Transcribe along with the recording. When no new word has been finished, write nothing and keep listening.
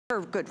For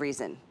good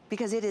reason,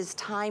 because it is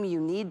time you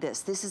need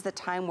this. This is the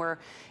time where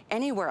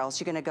anywhere else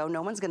you're gonna go,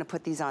 no one's gonna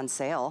put these on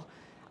sale.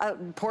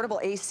 Portable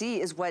AC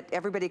is what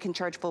everybody can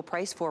charge full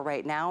price for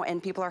right now,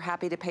 and people are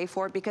happy to pay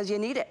for it because you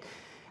need it.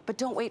 But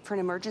don't wait for an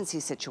emergency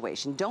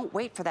situation. Don't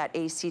wait for that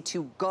AC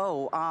to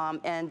go,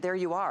 and there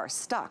you are,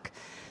 stuck.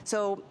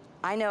 So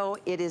I know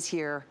it is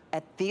here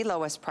at the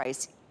lowest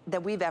price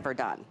that we've ever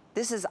done.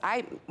 This is,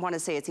 I wanna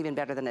say it's even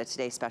better than a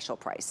Today Special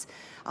price.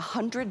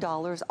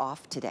 $100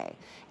 off today,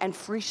 and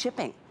free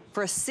shipping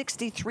for a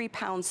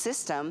 63-pound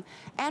system.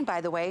 And by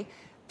the way,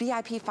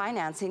 VIP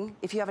financing,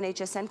 if you have an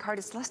HSN card,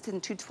 it's less than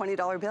two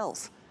 $20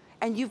 bills.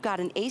 And you've got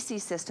an AC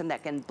system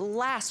that can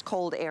blast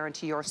cold air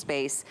into your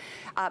space.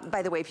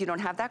 By the way, if you don't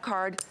have that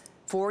card,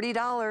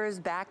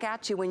 $40 back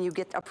at you when you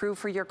get approved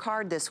for your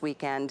card this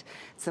weekend.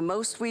 It's the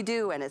most we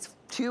do, and it's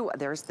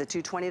there's the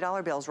two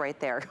 $20 bills right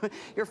there.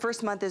 Your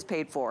first month is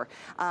paid for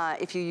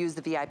if you use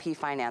the VIP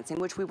financing,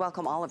 which we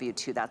welcome all of you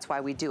to. That's why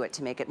we do it,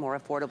 to make it more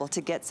affordable,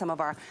 to get some of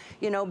our,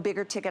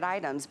 bigger ticket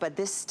items. But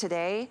this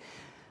today,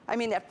 I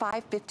mean, at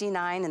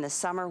 $5.59 in the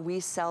summer, we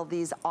sell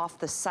these off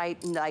the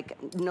site,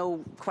 like,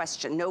 no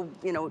question,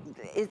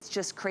 it's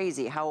just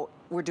crazy how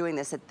we're doing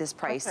this at this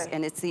price. Okay.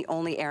 And it's the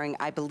only airing,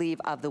 I believe,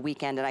 of the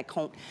weekend, and I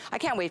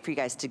can't wait for you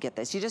guys to get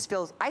this. You just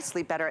feel, I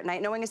sleep better at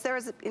night knowing it's there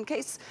in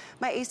case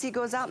my AC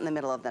goes out in the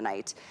middle of the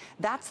night.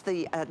 That's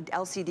the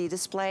LCD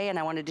display, and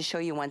I wanted to show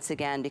you once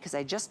again because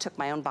I just took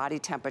my own body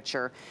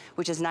temperature,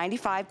 which is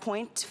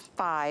 95.5,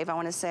 I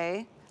wanna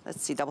say.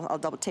 Let's see, I'll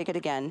double take it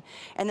again.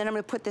 And then I'm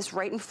gonna put this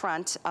right in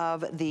front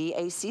of the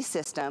AC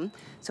system.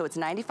 So it's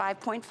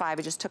 95.5, I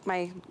just took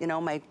my,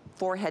 my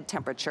forehead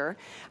temperature.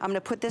 I'm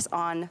gonna put this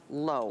on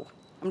low.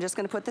 I'm just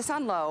gonna put this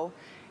on low,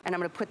 and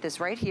I'm gonna put this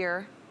right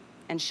here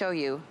and show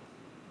you.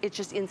 It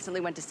just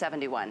instantly went to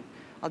 71.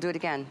 I'll do it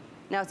again.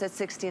 Now it's at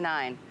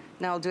 69.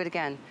 Now I'll do it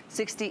again,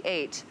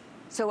 68.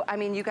 So, I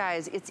mean, you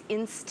guys, it's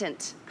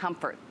instant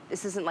comfort.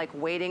 This isn't like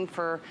waiting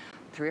for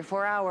 3 or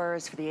 4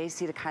 hours for the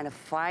AC to kind of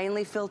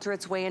finally filter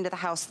its way into the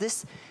house.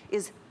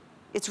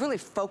 It's really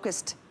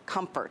focused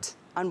comfort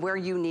on where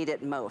you need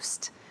it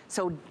most.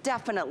 So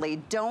definitely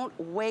don't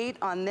wait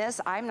on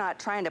this. I'm not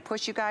trying to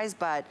push you guys,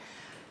 but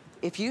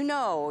if you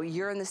know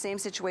you're in the same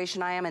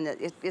situation I am,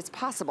 and it's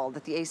possible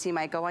that the AC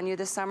might go on you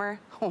this summer,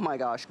 oh my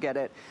gosh, get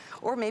it.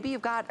 Or maybe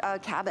you've got a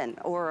cabin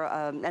or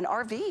an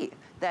RV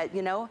that,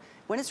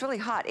 when it's really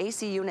hot,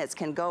 AC units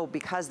can go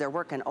because they're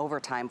working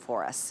overtime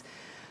for us.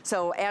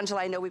 So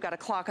Angela, I know we've got a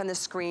clock on the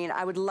screen.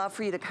 I would love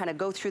for you to kind of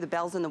go through the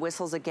bells and the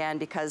whistles again,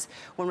 because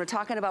when we're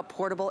talking about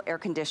portable air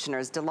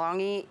conditioners,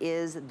 DeLonghi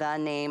is the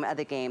name of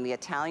the game, the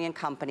Italian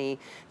company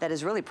that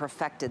has really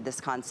perfected this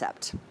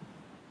concept.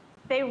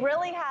 They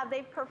really have.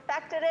 They've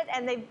perfected it,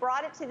 and they've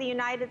brought it to the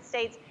United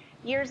States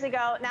years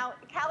ago. Now,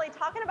 Callie,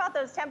 talking about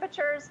those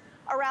temperatures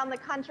around the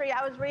country,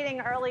 I was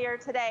reading earlier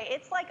today,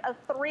 it's like a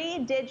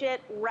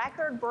 3-digit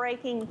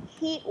record-breaking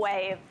heat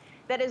wave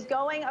that is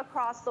going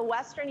across the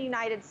western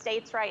United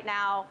States right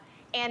now,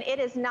 and it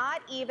is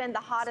not even the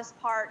hottest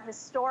part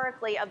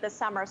historically of the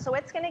summer. So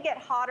it's gonna get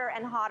hotter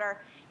and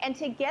hotter. And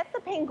to get the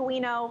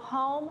Pinguino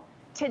home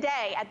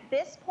today, at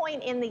this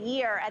point in the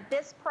year, at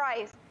this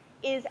price,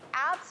 is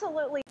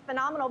absolutely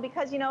phenomenal,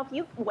 because, if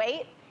you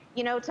wait,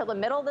 till the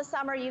middle of the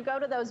summer, you go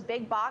to those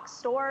big box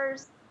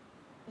stores,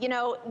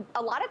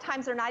 a lot of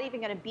times they're not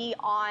even gonna be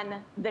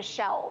on the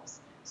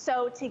shelves.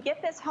 So to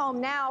get this home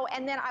now,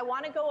 and then I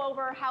want to go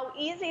over how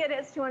easy it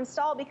is to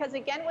install, because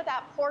again, with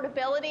that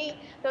portability,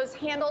 those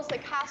handles, the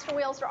caster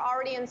wheels are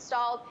already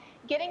installed.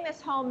 Getting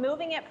this home,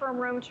 moving it from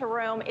room to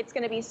room, it's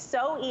going to be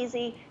so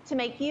easy to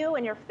make you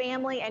and your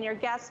family and your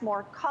guests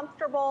more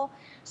comfortable.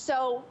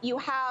 So you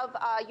have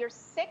your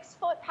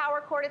 6-foot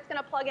power cord. It's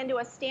going to plug into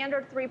a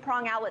standard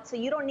 3-prong outlet, so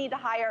you don't need to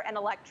hire an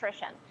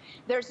electrician.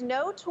 There's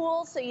no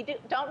tools, so you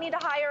don't need to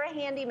hire a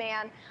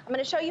handyman. I'm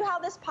going to show you how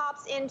this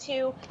pops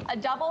into a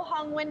double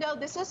hung window.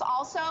 This is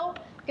also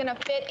going to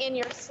fit in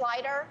your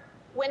slider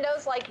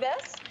windows like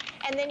this.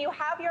 And then you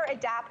have your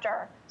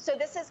adapter. So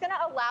this is gonna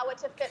allow it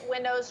to fit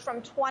windows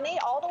from 20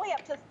 all the way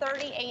up to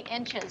 38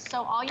 inches.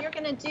 So all you're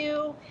gonna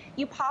do,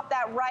 you pop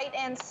that right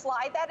in,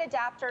 slide that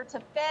adapter to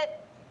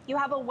fit. You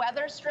have a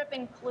weather strip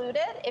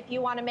included if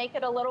you wanna make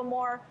it a little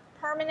more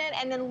permanent.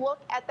 And then look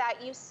at that,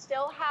 you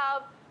still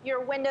have your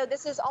window.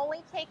 This is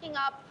only taking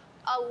up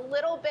a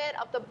little bit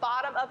of the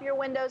bottom of your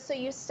window, so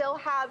you still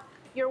have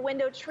your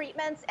window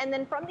treatments. And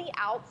then from the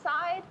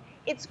outside,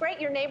 it's great.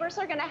 Your neighbors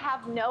are gonna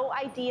have no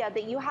idea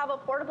that you have a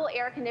portable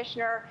air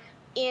conditioner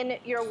in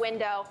your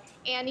window.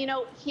 And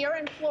here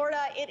in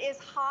Florida, it is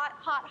hot,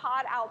 hot,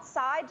 hot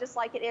outside, just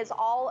like it is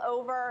all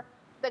over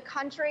the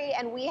country.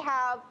 And we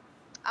have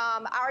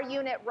our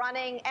unit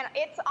running, and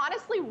it's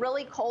honestly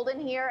really cold in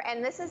here,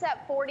 and this is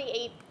at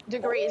 48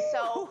 degrees.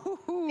 So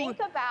think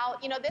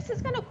about, this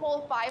is gonna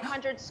cool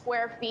 500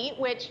 square feet,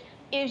 which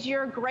is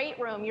your great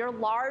room, your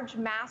large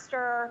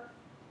master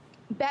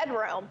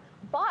bedroom.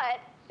 But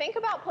think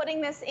about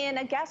putting this in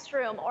a guest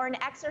room or an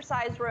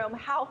exercise room,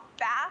 how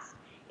fast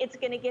it's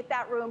gonna get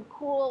that room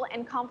cool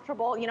and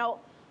comfortable.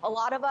 A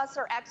lot of us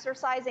are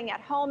exercising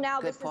at home now.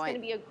 This is gonna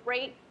be a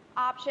great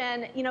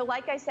option, you know,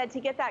 like I said, to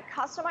get that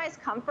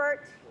customized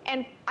comfort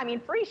and, I mean,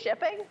 free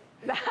shipping.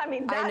 I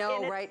mean, that I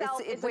know, in right?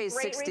 itself It is weighs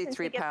a great 63 reason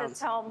to get pounds.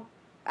 this home.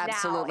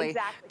 Absolutely. Now.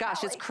 Exactly, Gosh,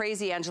 Callie. it's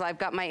crazy, Angela. I've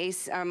got my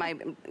AC,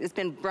 it's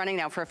been running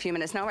now for a few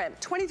minutes now. We're at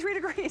 23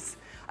 degrees.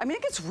 I mean,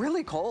 it gets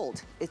really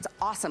cold. It's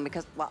awesome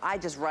because, well, I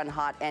just run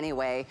hot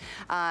anyway.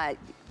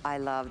 I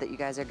love that you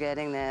guys are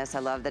getting this. I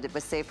love that it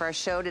was safe for our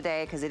show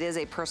today because it is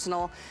a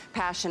personal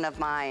passion of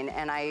mine.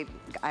 And I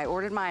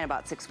ordered mine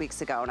about 6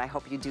 weeks ago, and I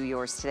hope you do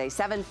yours today.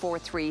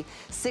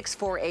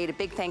 743-648. A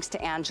big thanks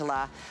to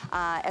Angela.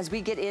 As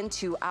we get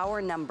into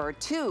our number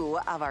 2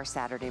 of our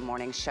Saturday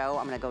morning show,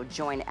 I'm going to go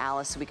join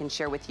Alice so we can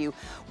share with you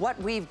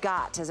what we've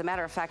got. As a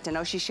matter of fact, I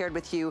know she shared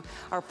with you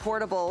our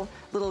portable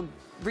little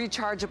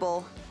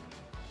rechargeable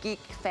geek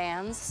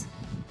fans.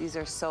 These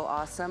are so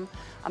awesome.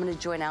 I'm gonna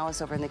join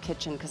Alice over in the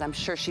kitchen because I'm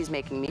sure she's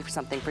making me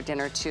something for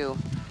dinner too.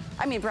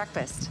 I mean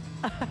breakfast.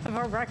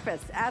 For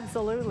breakfast,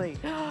 absolutely.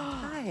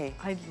 Hi.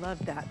 I love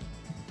that.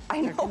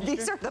 I know,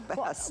 these are the best.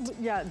 Well,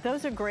 yeah,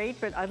 those are great,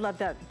 but I love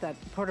that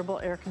portable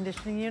air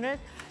conditioning unit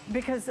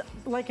because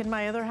like in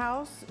my other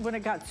house, when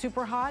it got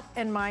super hot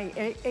and my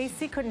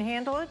AC couldn't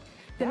handle it,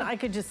 then I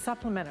could just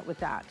supplement it with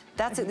that.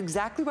 That's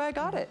exactly why I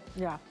got it.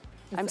 Yeah.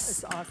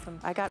 It's awesome.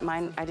 I got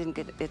mine. I didn't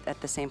get it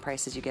at the same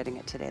price as you getting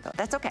it today, though.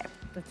 That's okay.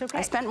 That's okay.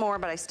 I spent more,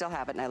 but I still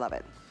have it, and I love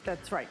it.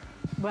 That's right.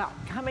 Well,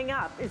 coming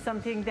up is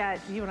something that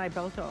you and I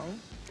both own.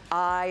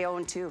 I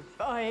own 2.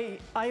 I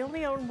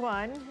only own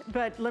 1,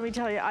 but let me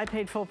tell you, I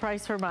paid full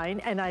price for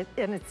mine, and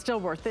it's still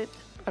worth it.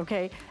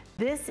 Okay.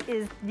 This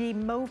is the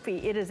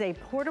Mophie. It is a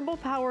portable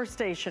power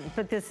station,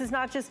 but this is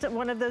not just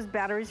one of those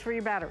batteries for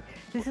your battery.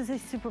 This is a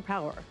super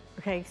power.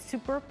 Okay,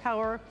 super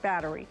power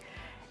battery.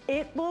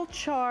 It will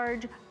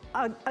charge.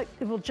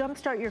 It will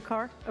jumpstart your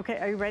car. Okay,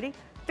 are you ready?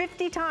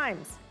 50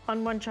 times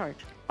on one charge.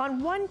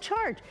 On one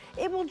charge,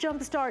 it will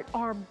jumpstart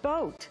our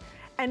boat.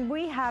 And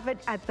we have it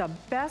at the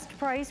best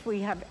price we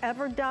have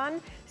ever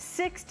done.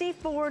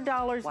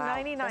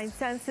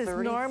 $64.99 is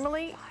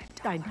normally,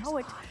 I know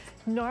it,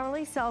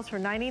 normally sells for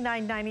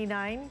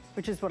 $99.99,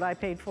 which is what I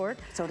paid for it.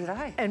 So did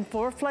I. And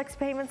 4 flex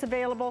payments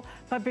available.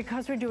 But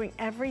because we're doing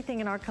everything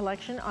in our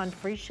collection on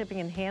free shipping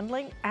and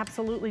handling,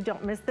 absolutely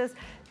don't miss this.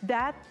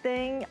 That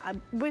thing,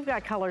 we've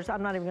got colors.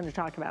 I'm not even going to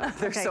talk about it.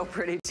 They're so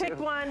pretty too. Pick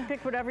one,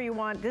 pick whatever you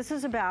want. This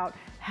is about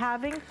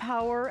having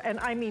power, and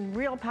I mean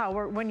real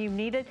power when you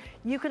need it.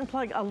 You can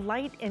plug a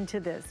light into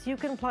this. You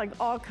can plug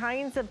all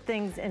kinds of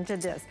things into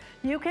this.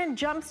 You can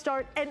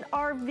jumpstart an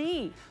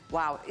RV.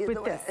 Wow.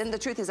 With this. And the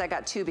truth is I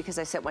got 2 because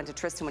I sent one to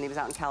Tristan when he was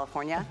out in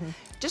California.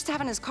 Just to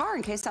have in his car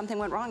in case something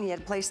went wrong. He had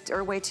a place or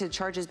a way to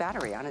charge his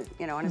battery on his,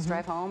 you know, on his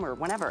drive home or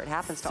whenever. It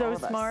happens to all of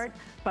us. So smart,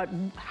 but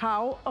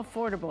how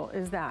affordable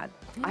is that?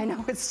 I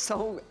know, it's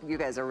so, you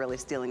guys are really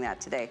stealing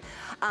that today.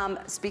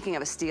 Speaking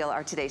of a steal,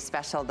 our today's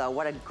special though,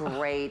 what a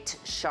great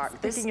shark.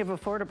 Speaking of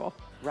affordable.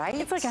 Right?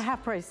 It's like a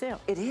half price sale.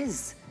 It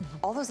is.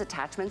 All those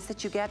attachments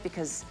that you get,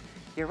 because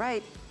you're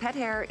right, pet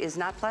hair is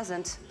not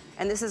pleasant.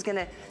 And this is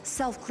gonna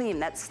self-clean.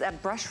 That's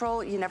that brush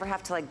roll, you never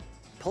have to like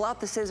pull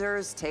out the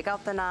scissors, take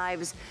out the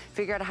knives,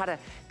 figure out how to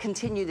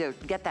continue to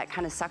get that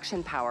kind of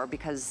suction power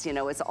because, you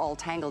know, it's all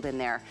tangled in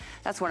there.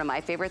 That's one of my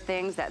favorite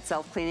things, that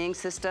self-cleaning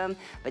system.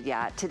 But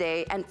yeah,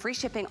 today, and free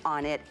shipping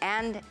on it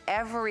and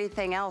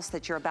everything else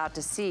that you're about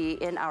to see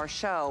in our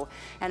show.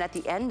 And at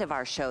the end of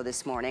our show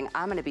this morning,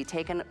 I'm gonna be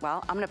taking,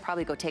 well, I'm gonna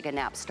probably go take a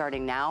nap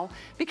starting now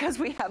because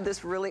we have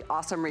this really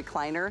awesome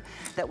recliner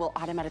that will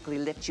automatically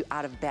lift you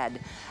out of bed.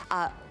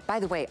 By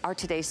the way, our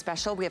today's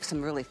special, we have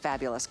some really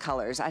fabulous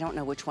colors. I don't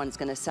know which one's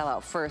gonna sell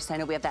out first. I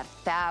know we have that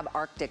fab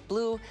Arctic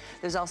blue.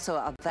 There's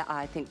also,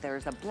 I think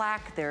there's a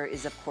black. There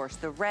is, of course,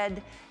 the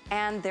red.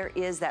 And there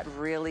is that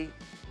really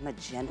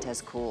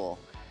magenta's cool.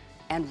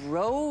 And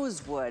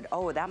rosewood,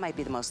 oh, that might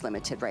be the most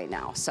limited right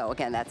now. So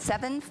again, that's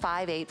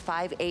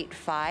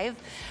 758-585.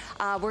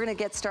 We're gonna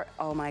get started.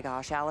 Oh my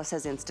gosh, Alice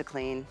says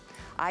InstaClean.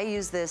 I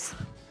use this.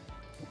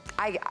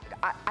 I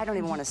don't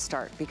even want to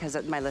start because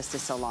my list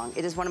is so long.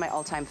 It is one of my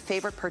all-time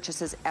favorite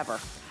purchases ever.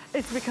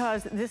 It's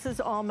because this is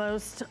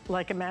almost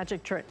like a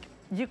magic trick.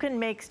 You can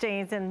make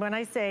stains, and when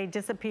I say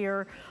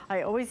disappear,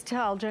 I always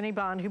tell Jenny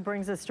Bond, who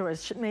brings this to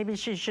us, maybe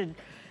she should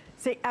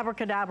say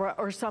abracadabra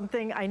or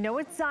something. I know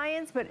it's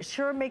science, but it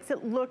sure makes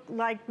it look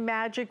like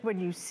magic when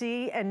you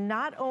see, and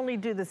not only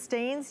do the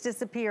stains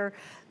disappear,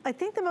 I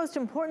think the most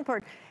important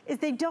part is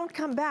they don't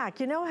come back.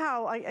 You know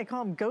how I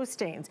call them ghost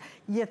stains?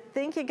 You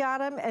think you got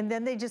them, and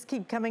then they just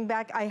keep coming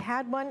back. I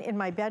had one in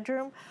my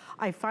bedroom.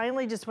 I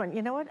finally just went,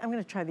 you know what? I'm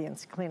gonna try the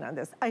InstaClean on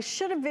this. I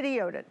should have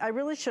videoed it. I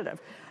really should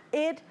have.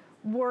 It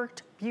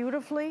worked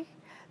beautifully.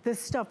 This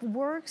stuff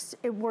works.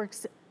 It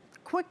works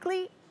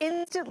quickly,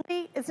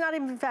 instantly. It's not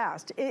even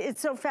fast. It's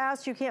so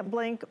fast you can't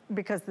blink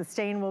because the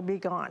stain will be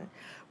gone.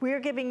 We are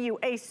giving you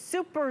a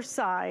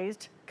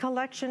super-sized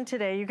collection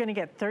today. You're gonna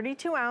get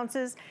 32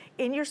 ounces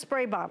in your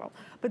spray bottle,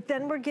 but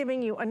then we're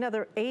giving you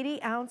another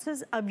 80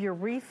 ounces of your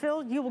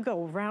refill. You will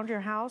go around your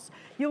house.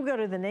 You'll go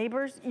to the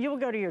neighbors. You'll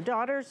go to your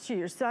daughters, to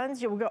your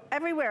sons. You will go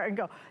everywhere and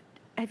go,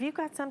 have you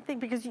got something?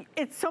 Because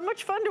it's so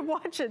much fun to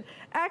watch it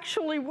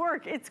actually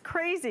work. It's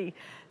crazy.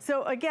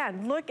 So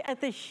again, look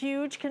at the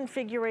huge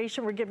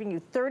configuration. We're giving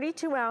you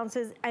 32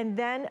 ounces and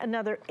then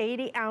another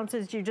 80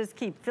 ounces. You just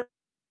keep filling.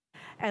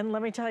 And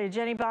let me tell you,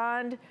 Jenny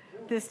Bond,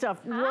 this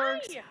stuff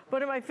works. Hi.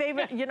 One of my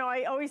favorite, you know,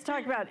 I always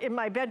talk about in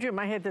my bedroom,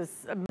 I had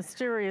this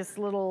mysterious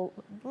little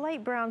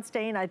light brown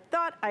stain. I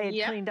thought I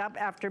had cleaned up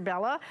after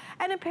Bella,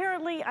 and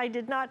apparently I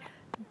did not.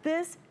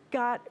 This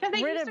got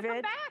rid of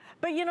it.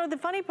 But you know, the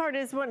funny part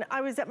is when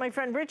I was at my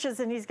friend Rich's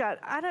and he's like,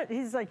 I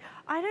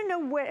don't know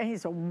where, and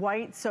he's a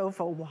white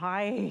sofa.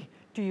 Why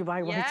do you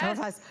buy white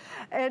sofas?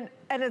 And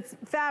it's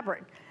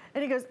fabric.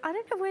 And he goes, I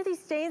don't know where these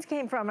stains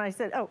came from. And I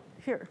said, oh,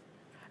 here.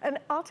 And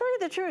I'll tell you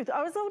the truth,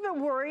 I was a little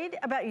bit worried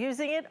about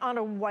using it on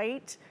a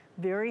white,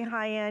 very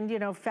high-end, you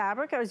know,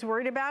 fabric. I was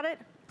worried about it.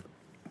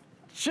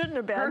 Shouldn't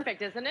have been.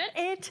 Perfect, isn't it?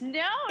 It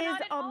is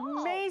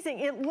amazing.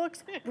 It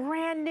looks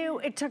brand new.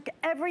 It took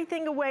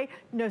everything away.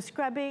 No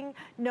scrubbing,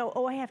 no,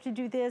 oh, I have to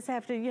do this, I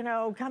have to, you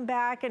know, come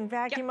back and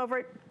vacuum over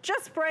it.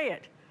 Just spray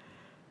it.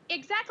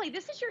 Exactly.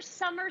 This is your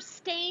summer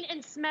stain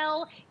and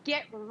smell.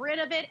 Get rid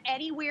of it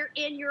anywhere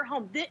in your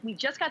home. We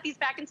just got these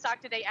back in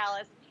stock today,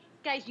 Alice.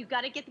 Guys, you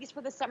got to get these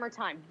for the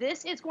summertime.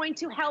 This is going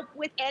to help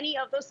with any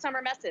of those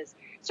summer messes.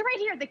 So right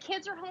here, the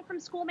kids are home from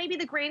school, maybe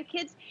the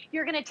grandkids.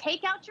 You're going to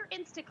take out your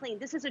InstaClean.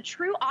 This is a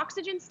true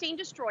oxygen stain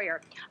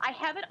destroyer. I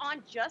have it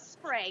on just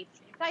spray.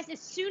 Guys,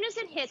 as soon as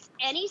it hits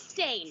any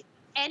stain,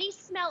 any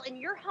smell in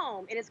your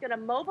home, it is going to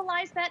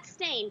mobilize that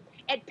stain.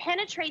 It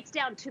penetrates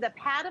down to the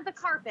pad of the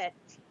carpet.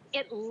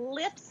 It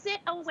lifts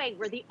it away.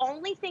 We're the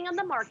only thing on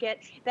the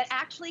market that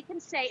actually can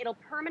say it'll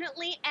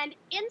permanently and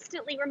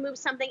instantly remove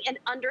something in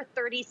under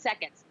 30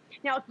 seconds.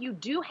 Now, if you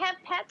do have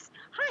pets,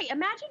 hi,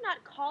 imagine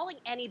not calling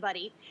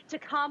anybody to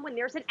come when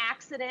there's an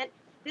accident.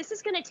 This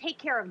is going to take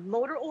care of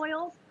motor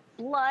oil,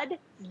 blood,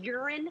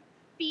 urine,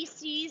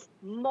 feces,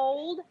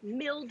 mold,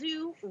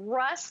 mildew,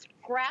 rust,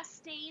 grass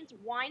stains,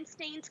 wine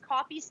stains,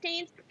 coffee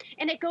stains,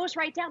 and it goes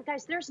right down.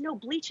 Guys, there's no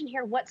bleach in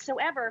here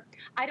whatsoever.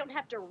 I don't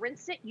have to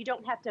rinse it. You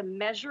don't have to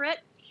measure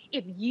it.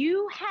 If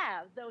you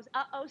have those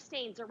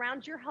stains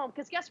around your home,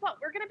 because guess what?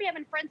 We're going to be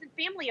having friends and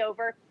family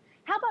over.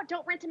 How about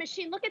don't rent a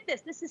machine? Look at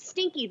this. This is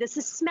stinky. This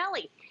is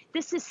smelly.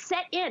 This is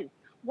set in.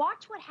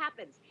 Watch what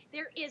happens.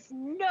 There is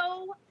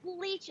no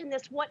bleach in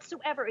this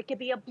whatsoever. It could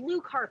be a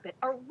blue carpet,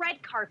 a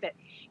red carpet.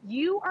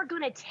 You are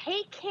going to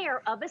take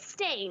care of a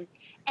stain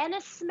and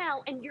a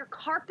smell in your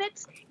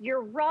carpets,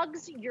 your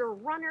rugs, your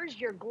runners,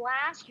 your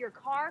glass, your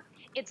car.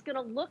 It's going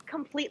to look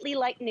completely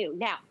like new.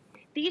 Now,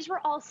 these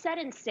were all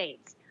set-in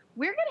stains.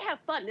 We're going to have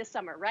fun this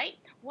summer, right?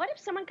 What if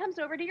someone comes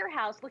over to your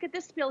house? Look at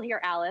this spill here,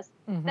 Alice.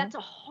 That's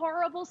a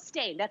horrible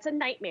stain. That's a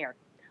nightmare.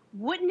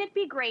 Wouldn't it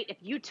be great if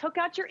you took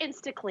out your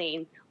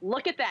InstaClean?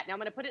 Look at that. Now I'm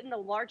going to put it in the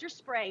larger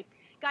spray.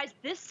 Guys,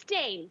 this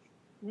stain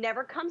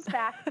never comes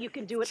back. You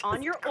can do it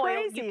on your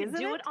oil. You can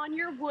do it on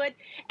your wood.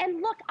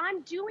 And look,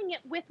 I'm doing it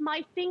with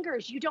my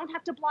fingers. You don't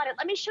have to blot it.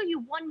 Let me show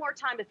you one more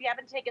time if you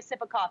haven't taken a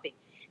sip of coffee.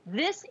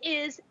 This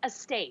is a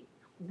stain.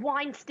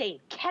 Wine stain,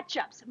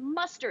 ketchups,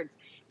 mustards.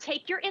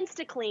 Take your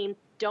InstaClean,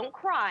 don't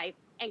cry,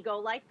 and go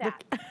like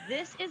that.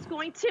 This is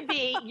going to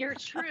be your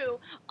true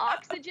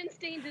oxygen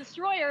stain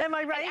destroyer. Am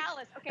I right? And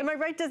Alice, okay. Am I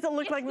right? Does it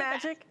look like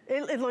magic?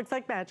 It looks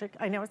like magic.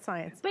 I know it's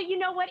science. But you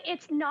know what?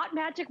 It's not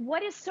magic.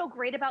 What is so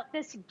great about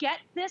this? Get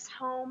this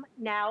home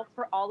now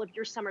for all of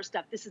your summer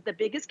stuff. This is the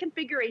biggest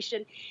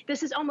configuration.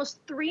 This is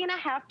almost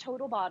 3.5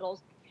 total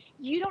bottles.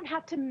 You don't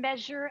have to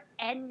measure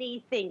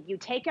anything. You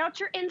take out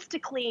your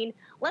InstaClean.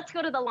 Let's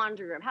go to the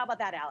laundry room. How about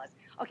that, Alice?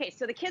 Okay,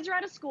 so the kids are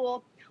out of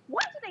school.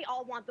 Why do they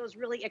all want those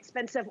really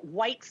expensive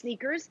white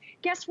sneakers?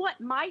 Guess what?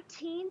 My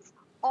teens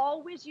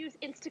always use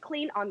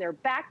InstaClean on their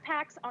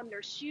backpacks, on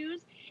their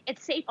shoes.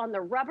 It's safe on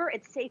the rubber.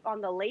 It's safe on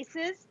the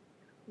laces.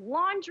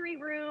 Laundry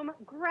room,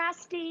 grass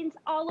stains,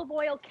 olive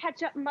oil,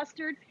 ketchup,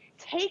 mustard.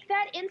 Take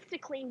that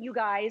InstaClean, you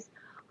guys.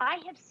 I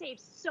have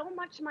saved so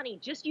much money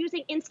just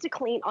using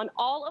InstaClean on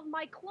all of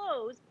my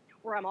clothes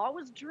where I'm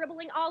always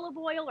dribbling olive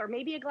oil or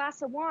maybe a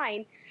glass of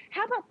wine.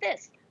 How about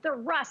this? The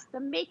rust, the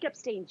makeup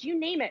stains, you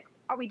name it.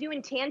 Are we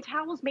doing tan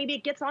towels? Maybe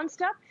it gets on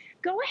stuff.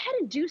 Go ahead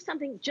and do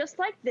something just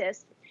like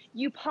this.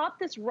 You pop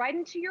this right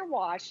into your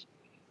wash.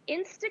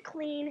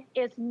 InstaClean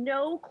is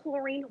no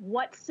chlorine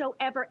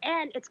whatsoever,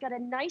 and it's got a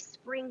nice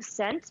spring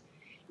scent.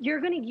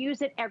 You're going to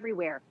use it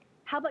everywhere.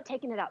 How about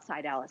taking it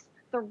outside, Alice?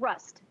 The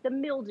rust, the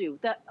mildew,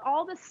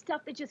 all the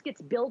stuff that just gets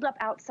built up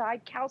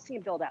outside,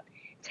 calcium buildup.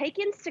 Take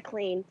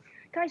InstaClean.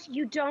 Guys,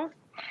 you don't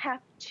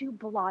have to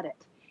blot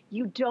it.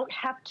 You don't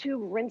have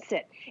to rinse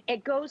it.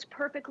 It goes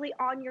perfectly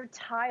on your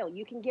tile.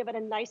 You can give it a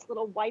nice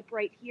little wipe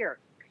right here.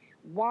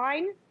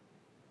 Wine,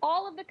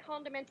 all of the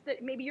condiments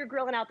that maybe you're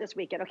grilling out this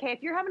weekend, okay?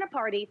 If you're having a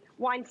party,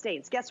 wine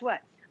stains, guess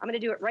what? I'm gonna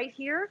do it right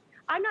here.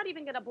 I'm not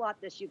even gonna blot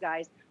this, you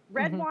guys.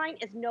 Red wine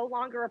is no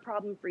longer a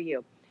problem for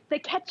you. The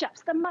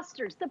ketchups, the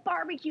mustards, the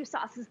barbecue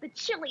sauces, the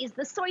chilies,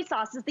 the soy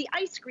sauces, the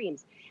ice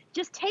creams.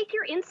 Just take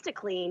your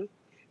InstaClean,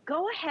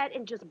 go ahead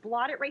and just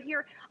blot it right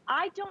here.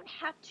 I don't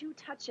have to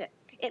touch it.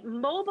 It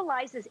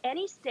mobilizes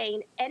any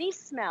stain, any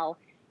smell.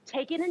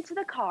 Take it into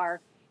the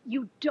car.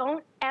 You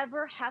don't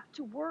ever have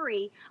to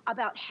worry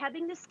about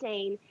having the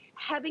stain,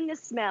 having the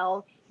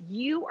smell.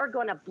 You are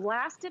going to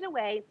blast it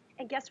away.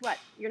 And guess what?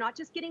 You're not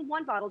just getting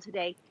 1 bottle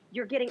today.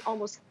 You're getting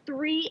almost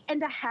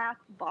 3.5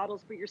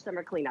 bottles for your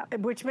summer cleanup.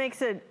 Which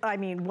makes it, I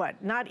mean,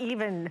 what, not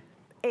even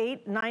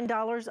 $8,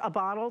 $9 a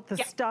bottle? The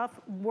stuff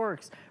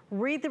works.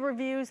 Read the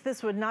reviews.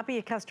 This would not be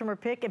a customer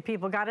pick if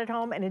people got it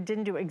home and it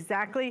didn't do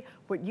exactly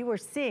what you were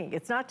seeing.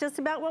 It's not just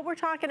about what we're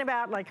talking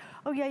about, like,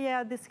 oh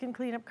yeah, this can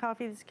clean up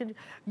coffee, this can,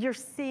 you're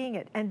seeing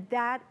it. And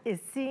that is,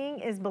 seeing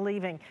is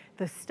believing.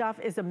 The stuff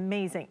is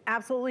amazing,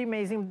 absolutely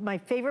amazing. My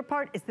favorite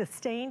part is the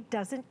stain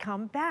doesn't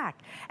come back.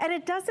 And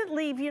it doesn't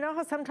leave, you know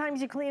how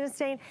sometimes you clean a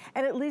stain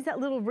and it leaves that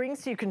little ring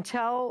so you can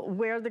tell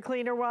where the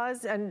cleaner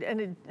was and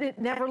it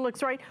never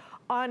looks right?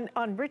 On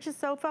Rich's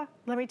sofa,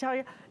 let me tell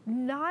you,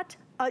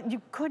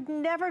 you could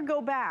never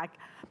go back.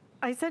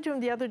 I said to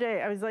him the other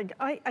day, I was like,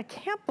 I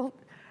can't believe,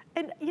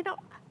 and you know,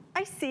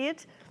 I see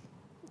it,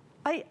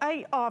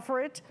 I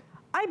offer it,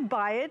 I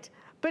buy it,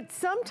 but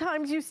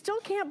sometimes you still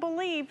can't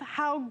believe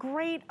how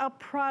great a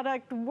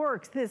product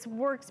works. This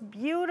works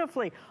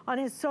beautifully. On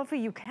his sofa,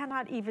 you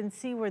cannot even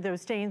see where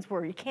those stains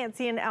were. You can't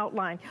see an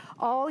outline.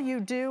 All you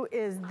do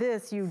is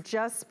this, you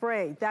just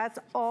spray. That's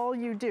all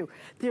you do.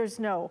 There's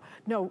no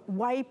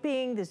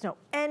wiping, there's no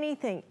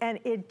anything, and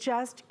it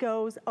just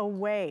goes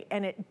away,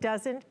 and it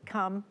doesn't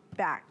come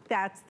back.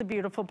 That's the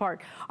beautiful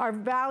part. Our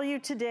value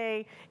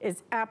today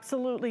is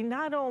absolutely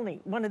not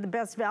only one of the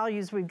best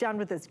values we've done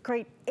with this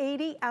great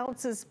 80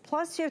 ounces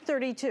plus your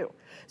 32.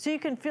 So you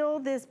can fill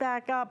this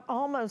back up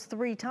almost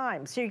 3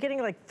 times. So you're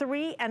getting like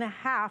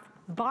 3.5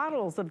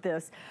 bottles of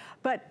this.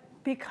 But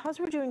because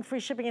we're doing free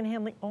shipping and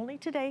handling only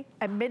today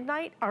at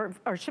midnight, our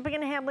shipping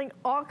and handling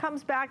all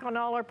comes back on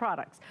all our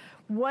products.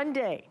 One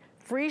day.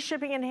 Free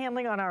shipping and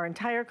handling on our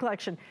entire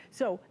collection.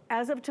 So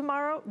as of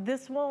tomorrow,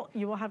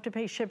 you will have to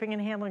pay shipping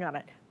and handling on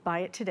it. Buy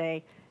it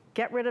today.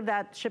 Get rid of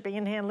that shipping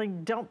and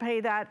handling. Don't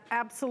pay that.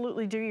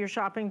 Absolutely do your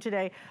shopping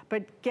today,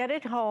 but get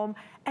it home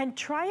and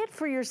try it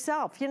for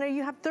yourself. You know,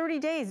 you have 30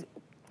 days.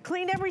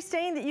 Clean every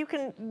stain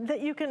that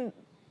you can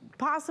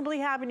possibly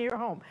have in your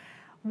home.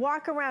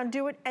 Walk around,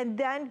 do it, and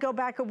then go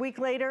back a week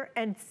later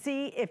and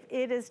see if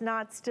it is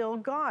not still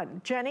gone.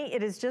 Jenny,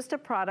 it is just a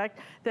product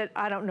that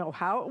I don't know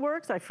how it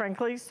works. I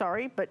frankly,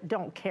 sorry, but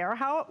don't care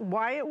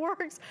why it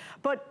works.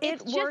 But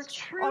it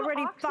works.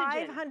 Already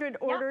oxygen. 500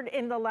 ordered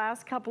in the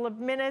last couple of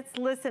minutes.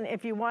 Listen,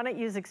 if you want to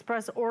use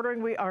express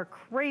ordering, we are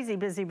crazy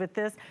busy with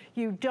this.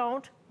 You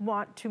don't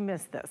want to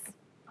miss this.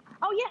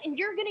 Oh yeah, and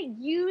you're gonna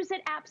use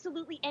it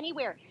absolutely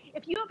anywhere.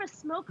 If you have a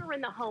smoker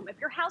in the home, if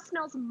your house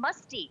smells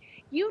musty,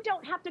 you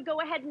don't have to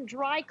go ahead and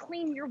dry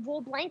clean your wool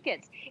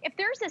blankets. If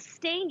there's a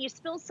stain, you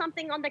spill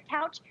something on the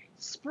couch,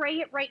 spray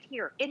it right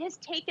here. It has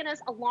taken us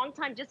a long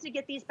time just to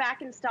get these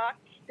back in stock.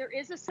 There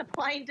is a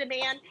supply and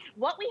demand.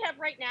 What we have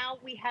right now,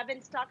 we have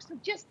in stock, so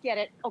just get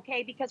it,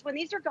 okay? Because when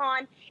these are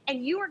gone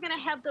and you are gonna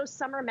have those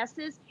summer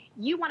messes,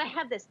 you wanna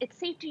have this. It's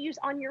safe to use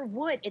on your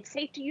wood. It's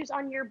safe to use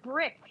on your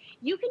brick.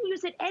 You can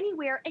use it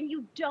anywhere and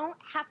you don't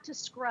have to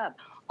scrub.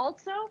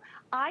 Also,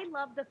 I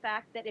love the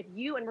fact that if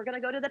you, and we're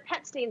gonna go to the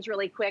pet stains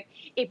really quick,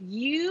 if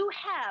you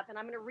have, and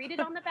I'm gonna read it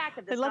on the back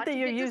of this. I love that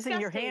you're using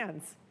your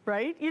hands,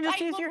 right? You just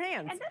use your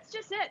hands. And that's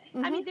just it.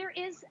 I mean,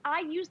 I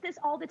use this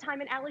all the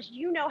time, and Alice,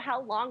 you know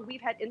how long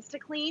we've had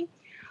InstaClean.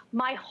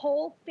 My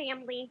whole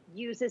family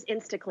uses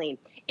InstaClean.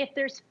 If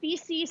there's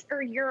feces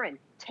or urine,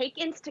 take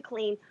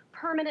InstaClean,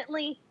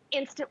 permanently,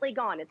 instantly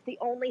gone. It's the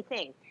only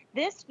thing.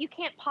 This, you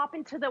can't pop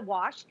into the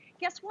wash.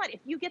 Guess what? If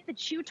you get the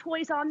chew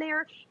toys on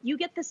there, you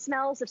get the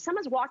smells. If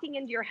someone's walking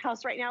into your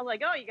house right now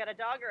like, oh, you got a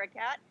dog or a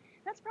cat,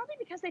 that's probably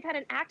because they've had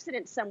an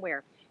accident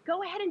somewhere.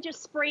 Go ahead and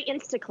just spray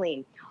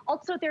InstaClean.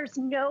 Also, there's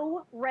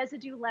no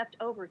residue left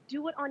over.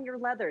 Do it on your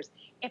leathers.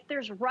 If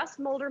there's rust,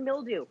 mold, or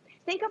mildew,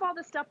 think of all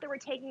the stuff that we're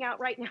taking out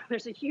right now.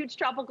 There's a huge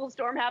tropical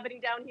storm happening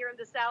down here in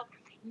the south.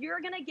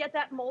 You're gonna get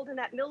that mold and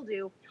that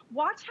mildew.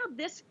 Watch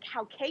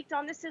how caked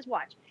on this is.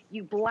 Watch.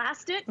 You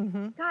blast it.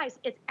 Guys,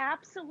 it's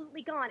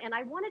absolutely gone. And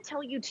I wanna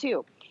tell you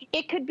too,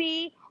 it could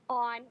be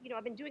on, you know,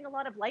 I've been doing a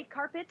lot of light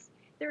carpets.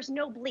 There's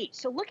no bleach.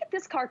 So look at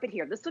this carpet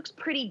here. This looks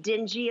pretty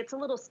dingy. It's a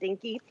little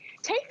stinky.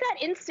 Take that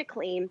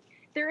InstaClean.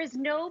 There is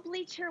no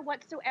bleach here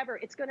whatsoever.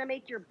 It's going to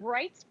make your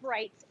brights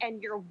brights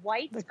and your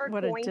whites are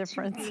going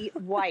to be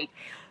white.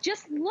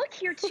 Just look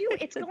here too.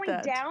 It's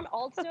going down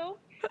also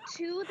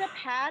to the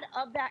pad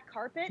of that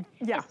carpet.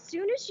 Yeah. As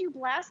soon as you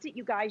blast it,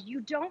 you guys,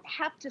 you don't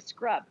have to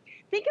scrub.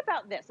 Think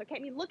about this, okay? I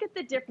mean, look at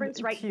the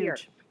difference right here.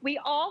 We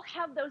all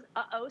have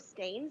those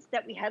stains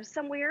that we have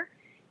somewhere.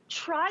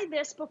 Try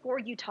this before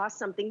you toss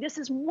something. This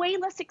is way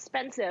less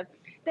expensive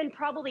than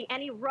probably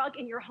any rug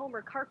in your home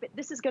or carpet.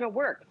 This is gonna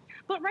work.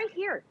 But right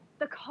here,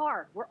 the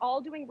car, we're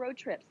all doing road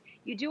trips.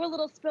 You do a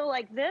little spill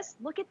like this,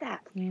 look at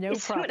that. No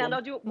problem. And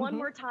I'll do it one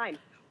more time.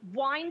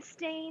 Wine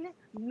stain,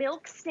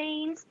 milk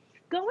stains.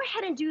 Go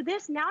ahead and do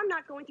this. Now I'm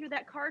not going through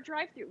that car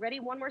drive-through. Ready?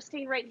 One more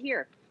stain right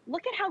here.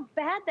 Look at how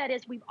bad that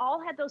is. We've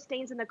all had those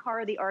stains in the car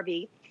or the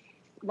RV.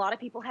 A lot of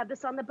people have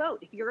this on the boat.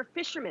 If you're a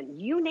fisherman,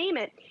 you name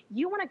it,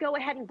 you want to go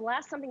ahead and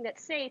blast something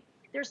that's safe.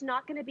 there's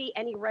not gonna be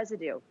any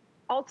residue.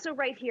 Also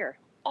right here,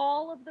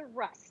 all of the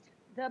rust,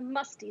 the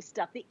musty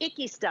stuff, the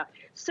icky stuff,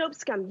 soap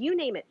scum, you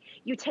name it.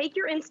 You take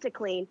your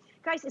InstaClean.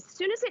 Guys, as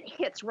soon as it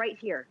hits right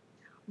here,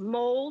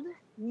 mold,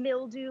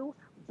 mildew,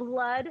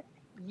 blood,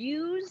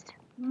 used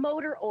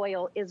motor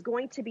oil is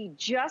going to be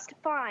just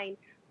fine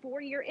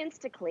for your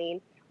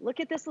InstaClean. Look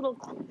at this little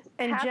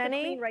path of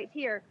clean right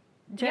here.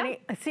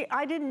 Jenny, see,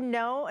 I didn't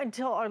know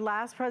until our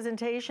last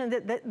presentation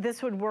that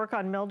this would work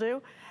on mildew.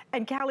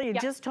 And Callie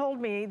had just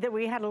told me that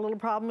we had a little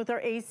problem with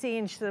our AC,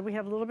 and she said we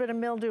have a little bit of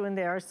mildew in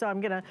there, so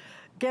I'm gonna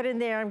get in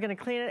there, I'm gonna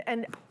clean it.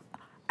 And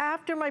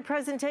after my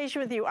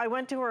presentation with you, I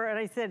went to her and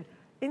I said,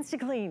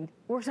 InstaClean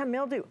works on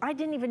mildew. I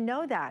didn't even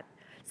know that.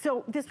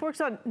 So this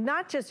works on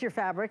not just your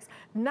fabrics,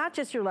 not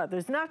just your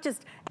leathers, not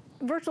just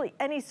virtually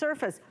any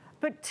surface,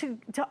 but to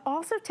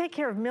also take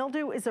care of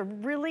mildew is a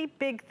really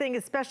big thing,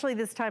 especially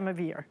this time of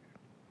year.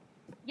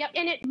 Yep,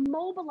 and it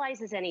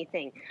mobilizes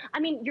anything. I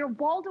mean, your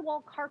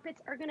wall-to-wall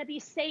carpets are gonna be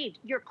saved.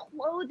 Your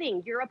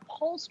clothing, your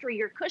upholstery,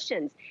 your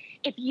cushions.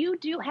 If you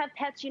do have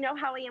pets, you know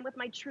how I am with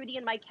my Trudy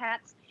and my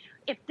cats.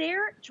 If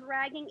they're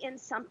dragging in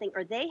something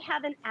or they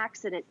have an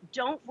accident,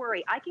 don't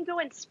worry. I can go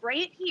and spray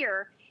it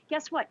here.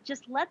 Guess what?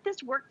 Just let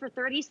this work for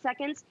 30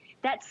 seconds.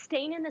 That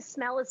stain and the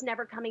smell is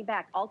never coming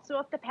back. Also,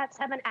 if the pets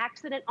have an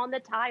accident on the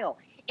tile,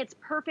 it's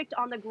perfect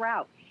on the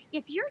grout.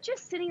 If you're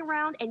just sitting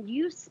around and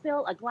you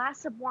spill a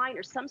glass of wine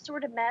or some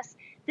sort of mess,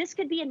 this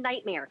could be a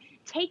nightmare.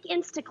 Take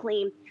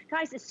InstaClean.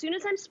 Guys, as soon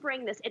as I'm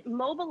spraying this, it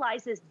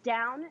mobilizes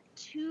down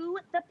to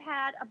the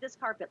pad of this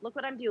carpet. Look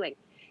what I'm doing.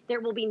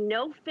 There will be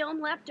no film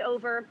left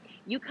over.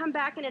 You come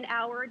back in an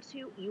hour or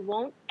two, you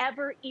won't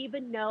ever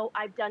even know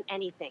I've done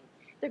anything.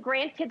 The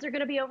grandkids are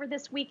gonna be over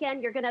this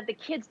weekend. You're gonna have the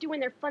kids doing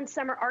their fun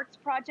summer arts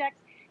projects.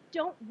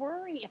 Don't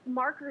worry if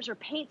markers or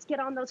paints get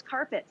on those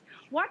carpets.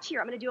 Watch here,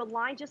 I'm gonna do a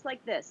line just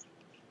like this.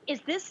 Is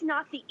this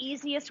not the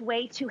easiest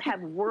way to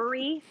have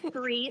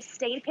worry-free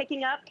stain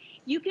picking up?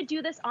 You could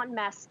do this on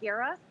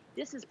mascara.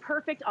 This is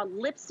perfect on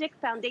lipstick,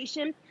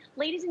 foundation.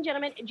 Ladies and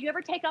gentlemen, do you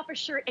ever take off a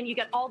shirt and you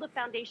get all the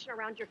foundation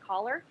around your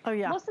collar? Oh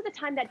yeah. Most of the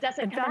time that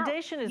doesn't come out.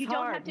 Foundation is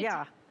hard,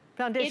 yeah.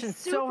 Foundation is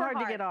so hard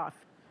to get off.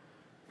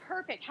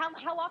 Perfect.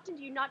 How often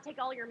do you not take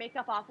all your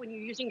makeup off when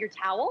you're using your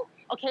towel?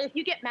 Okay, if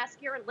you get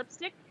mascara and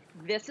lipstick,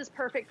 this is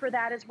perfect for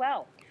that as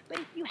well. But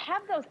if you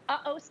have those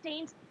uh-oh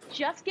stains,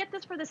 just get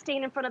this for the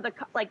stain in front of the,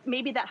 like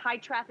maybe that high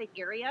traffic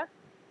area.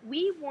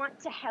 We want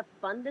to have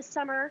fun this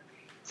summer.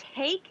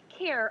 Take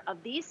care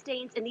of these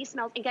stains and these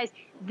smells. And guys,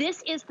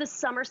 this is the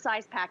summer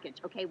size package,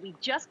 okay? We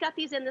just got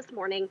these in this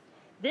morning.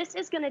 This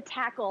is gonna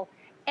tackle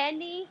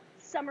any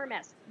summer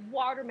mess,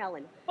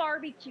 watermelon,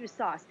 barbecue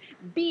sauce,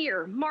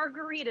 beer,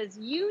 margaritas,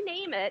 you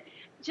name it,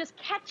 just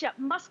ketchup,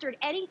 mustard,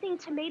 anything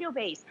tomato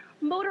based,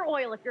 motor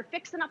oil if you're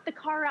fixing up the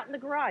car out in the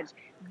garage.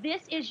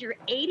 This is your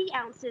 80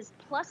 ounces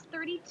plus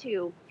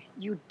 32.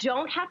 You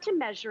don't have to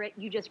measure it.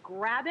 You just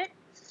grab it,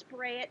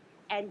 spray it,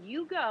 and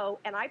you go.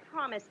 And I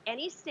promise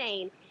any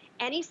stain,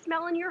 any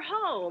smell in your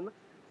home,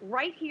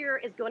 right here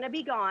is going to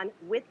be gone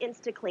with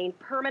InstaClean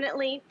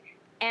permanently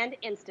and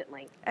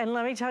instantly. And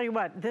let me tell you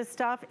what, this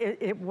stuff,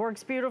 it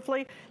works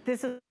beautifully.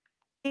 This is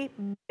the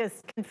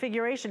biggest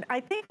configuration I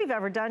think we've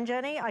ever done,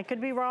 Jenny. I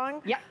could be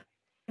wrong. Yep.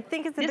 I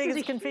think it's the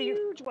biggest configuration.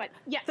 This is a huge one.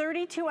 Yes.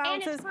 32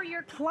 ounces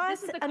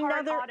plus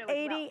another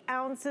 80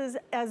 ounces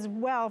as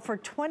well for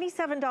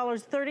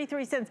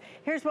 $27.33.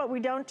 Here's what we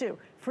don't do.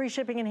 Free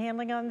shipping and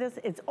handling on this.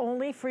 It's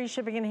only free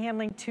shipping and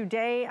handling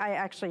today. I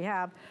actually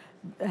have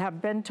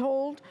been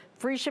told.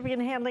 Free shipping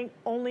and handling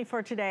only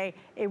for today.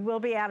 It will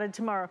be added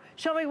tomorrow.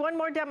 Show me one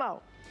more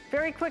demo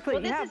very quickly.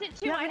 Well, this is it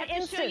too. I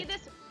have to show you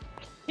this.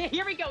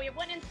 Here we go. We have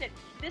one instant.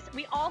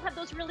 We all have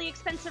those really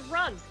expensive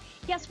rugs.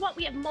 Guess what?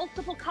 We have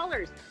multiple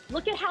colors.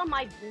 Look at how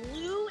my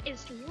blue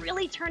is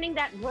really turning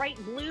that bright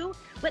blue,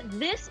 but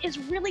this is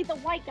really the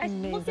white. Guys,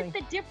 amazing. Look at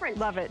the difference.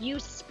 Love it. You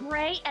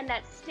spray and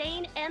that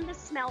stain and the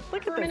smell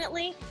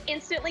permanently,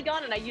 instantly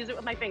gone, and I use it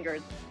with my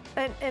fingers.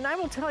 And I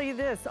will tell you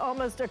this,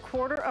 almost a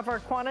quarter of our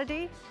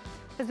quantity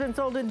has been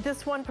sold in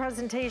this one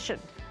presentation.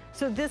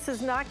 So this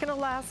is not gonna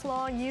last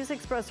long. Use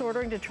express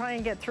ordering to try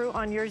and get through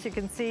on yours. You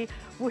can see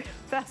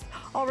that's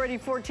already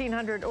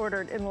 1,400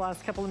 ordered in the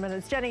last couple of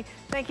minutes. Jenny,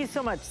 thank you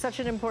so much. Such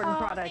an important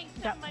product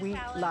that we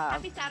love.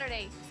 Happy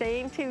Saturday.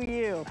 Same to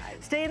you. Bye.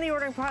 Stay in the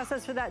ordering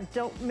process for that.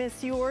 Don't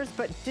miss yours,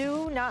 but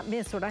do not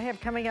miss what I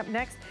have coming up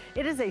next.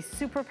 It is a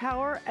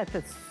superpower at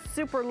the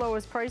super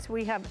lowest price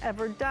we have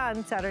ever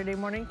done. Saturday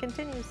morning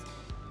continues.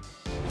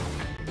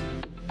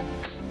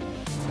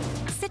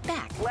 Sit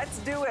back. Let's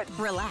do it.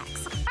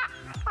 Relax.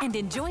 And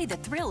enjoy the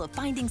thrill of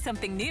finding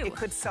something new. It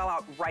could sell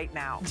out right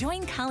now.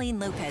 Join Colleen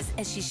Lopez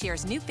as she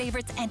shares new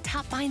favorites and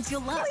top finds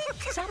you'll love.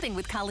 Shopping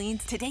with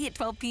Colleen's today at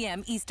 12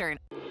 p.m. Eastern.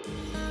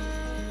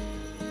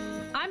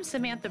 I'm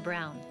Samantha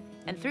Brown,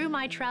 and through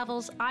my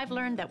travels, I've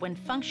learned that when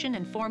function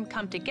and form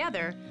come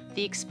together,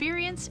 the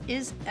experience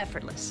is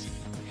effortless.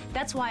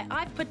 That's why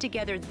I've put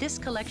together this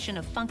collection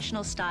of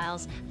functional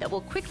styles that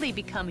will quickly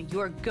become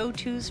your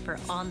go-tos for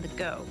on the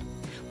go.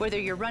 Whether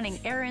you're running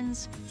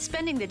errands,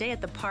 spending the day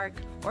at the park,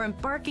 or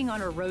embarking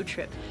on a road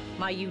trip,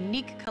 my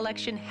unique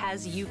collection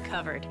has you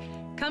covered.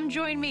 Come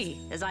join me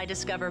as I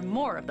discover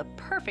more of the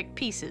perfect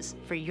pieces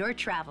for your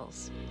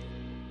travels.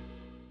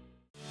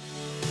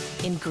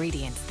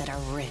 Ingredients that are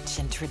rich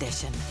in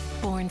tradition,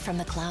 born from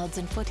the clouds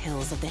and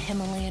foothills of the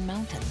Himalayan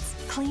mountains.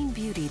 Clean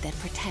beauty that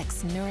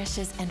protects,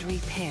 nourishes, and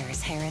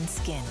repairs hair and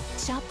skin.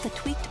 Shop the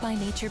Tweaked by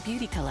Nature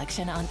Beauty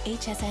Collection on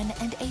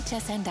HSN and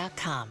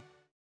hsn.com.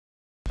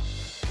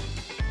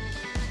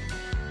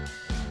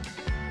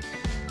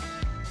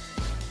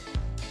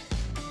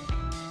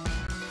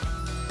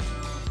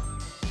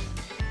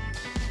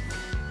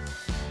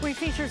 We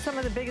feature some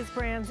of the biggest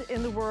brands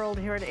in the world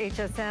here at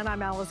HSN.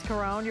 I'm Alice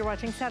Caron. You're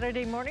watching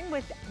Saturday Morning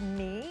with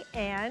me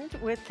and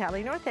with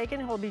Callie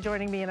Northaken, who'll be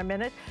joining me in a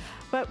minute.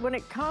 But when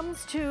it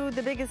comes to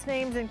the biggest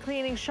names in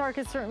cleaning, Shark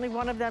is certainly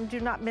one of them.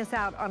 Do not miss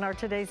out on our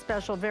today's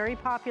special. Very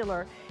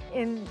popular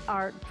in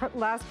our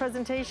last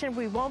presentation.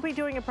 We won't be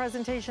doing a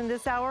presentation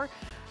this hour,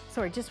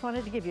 so I just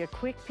wanted to give you a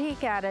quick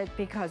peek at it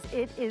because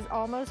it is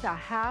almost a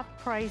half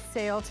price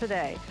sale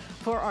today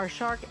for our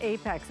Shark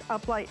Apex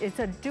Uplight. It's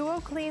a duo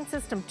clean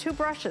system, 2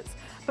 brushes.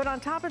 But on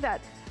top of that,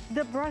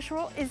 the brush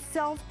roll is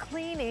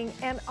self-cleaning,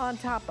 and on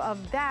top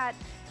of that,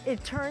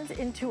 it turns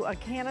into a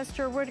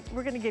canister.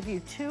 We're gonna give you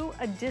 2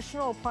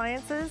 additional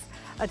appliances,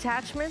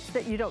 attachments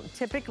that you don't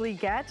typically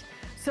get.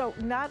 So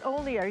not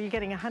only are you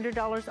getting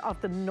 $100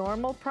 off the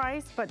normal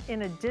price, but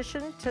in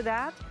addition to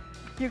that,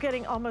 you're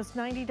getting almost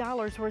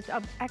 $90 worth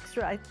of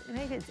extra,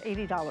 maybe it's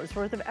 $80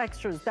 worth of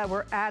extras that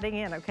we're adding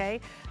in, okay?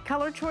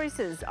 Color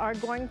choices are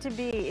going to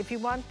be, if you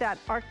want that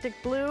Arctic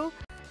blue,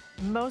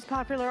 most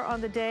popular on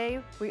the day,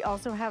 we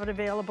also have it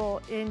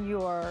available in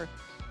your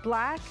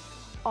black,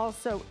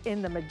 also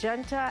in the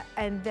magenta,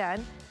 and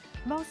then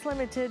most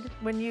limited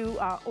when you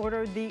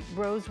order the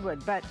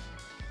rosewood. But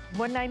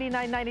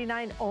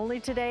 $199.99 only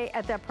today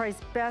at that price,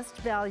 best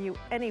value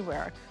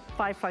anywhere.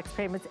 5 flex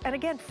payments. And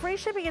again, free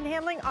shipping and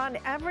handling on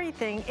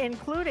everything,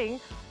 including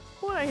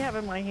what I have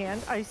in my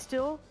hand. I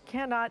still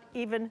cannot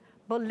even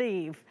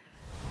believe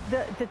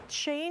the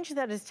change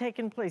that has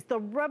taken place, the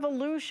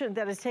revolution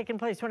that has taken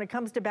place when it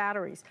comes to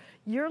batteries.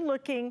 You're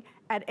looking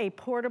at a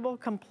portable,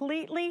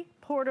 completely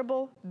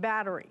portable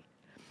battery.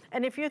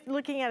 And if you're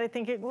looking at it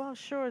thinking, well,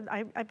 sure,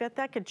 I bet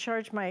that could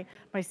charge my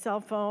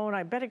cell phone.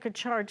 I bet it could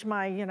charge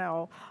my,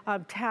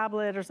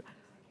 tablet. Or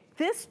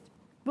this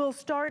will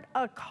start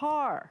a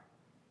car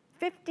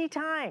 50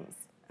 times,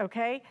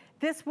 okay?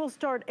 This will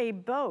start a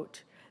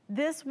boat.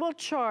 This will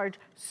charge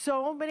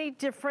so many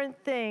different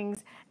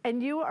things,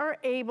 and you are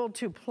able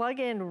to plug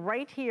in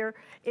right here.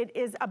 It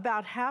is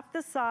about half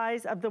the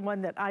size of the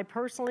one that I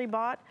personally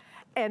bought,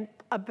 and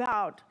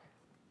about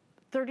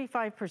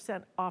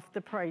 35% off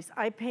the price.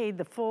 I paid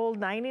the full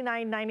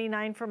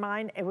 $99.99 for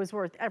mine. It was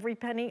worth every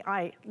penny.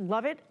 I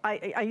love it.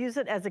 I use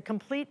it as a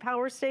complete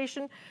power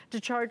station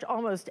to charge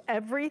almost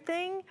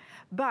everything,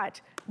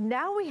 but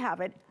now we have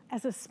it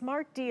as a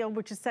smart deal,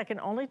 which is second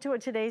only to a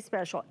today's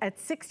special at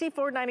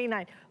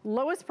 $64.99.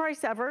 Lowest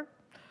price ever,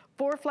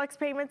 4 flex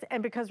payments,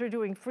 and because we're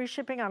doing free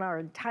shipping on our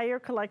entire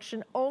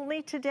collection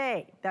only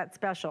today, that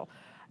special.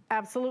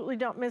 Absolutely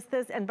don't miss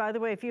this. And by the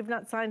way, if you've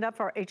not signed up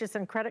for our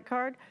HSN credit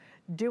card,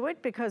 do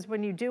it, because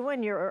when you do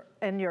and you're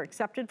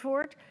accepted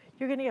for it,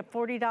 you're gonna get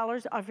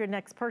 $40 off your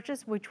next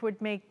purchase, which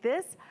would make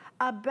this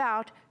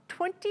about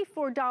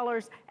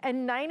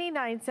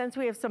 $24.99.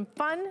 We have some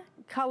fun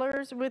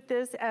colors with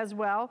this as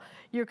well.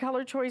 Your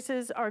color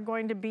choices are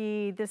going to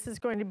be, this is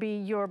going to be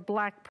your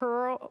black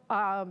pearl,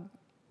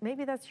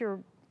 maybe that's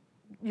your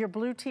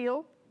blue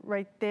teal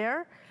right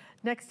there.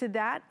 Next to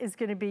that is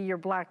gonna be your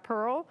black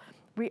pearl.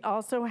 We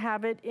also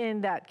have it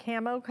in that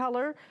camo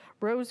color,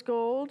 rose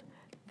gold.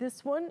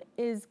 This one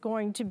is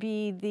going to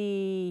be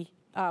the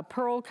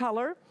pearl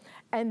color.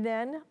 And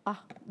then,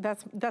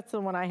 that's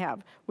the one I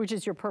have, which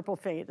is your purple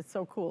fade. It's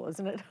so cool,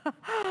 isn't it?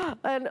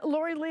 And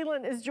Lori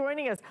Leland is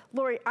joining us.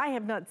 Lori, I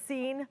have not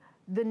seen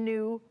the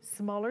new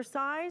smaller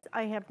size.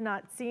 I have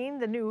not seen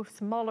the new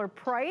smaller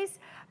price,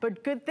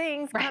 but good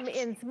things come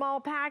in small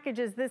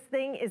packages. This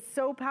thing is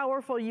so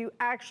powerful, you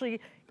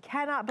actually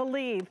cannot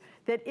believe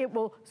that it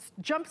will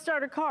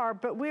jumpstart a car,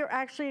 but we're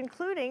actually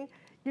including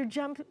your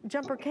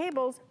jumper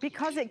cables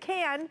because it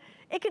can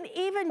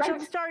even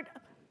jumpstart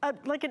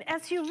like an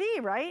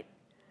SUV, right?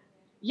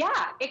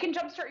 Yeah, it can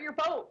jumpstart your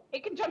boat.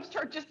 It can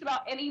jumpstart just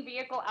about any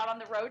vehicle out on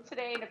the road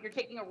today. And if you're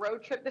taking a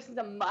road trip, this is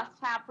a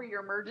must-have for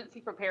your emergency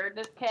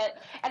preparedness kit.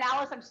 And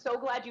Alice, I'm so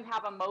glad you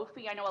have a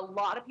Mophie. I know a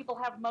lot of people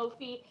have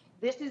Mophie.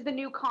 This is the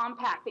new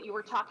compact that you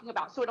were talking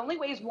about. So it only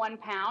weighs 1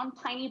 pound,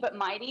 tiny but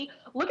mighty.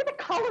 Look at the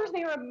colors,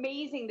 they are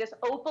amazing. This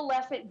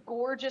opalescent,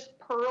 gorgeous,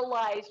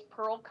 pearlized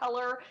pearl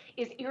color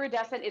is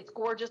iridescent, it's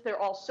gorgeous,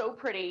 they're all so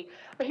pretty.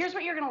 But here's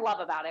what you're gonna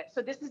love about it.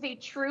 So this is a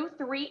true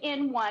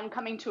 3-in-1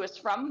 coming to us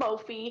from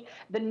Mophie,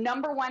 the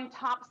 #1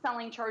 top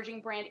selling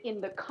charging brand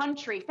in the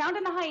country, found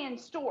in the high-end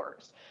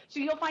stores. So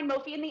you'll find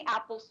Mophie in the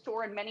Apple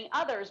store and many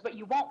others, but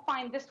you won't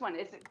find this one.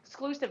 It's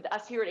exclusive to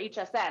us here at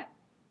HSN.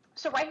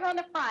 So right here on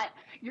the front,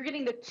 you're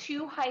getting the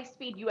 2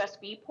 high-speed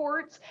USB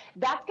ports.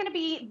 That's going to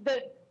be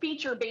the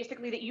feature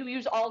basically that you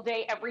use all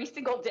day, every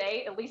single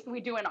day, at least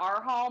we do in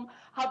our home.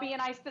 Hubby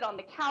and I sit on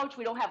the couch.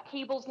 We don't have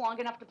cables long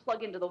enough to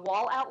plug into the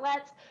wall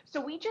outlets.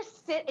 So we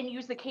just sit and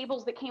use the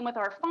cables that came with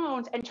our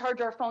phones and charge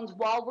our phones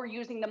while we're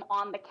using them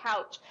on the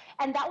couch.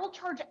 And that will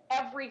charge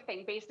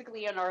everything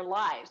basically in our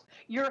lives.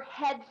 Your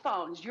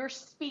headphones, your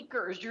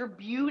speakers, your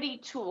beauty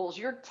tools,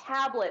 your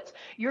tablets,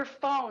 your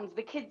phones,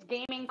 the kids'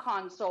 gaming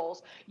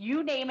consoles,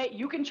 you name it,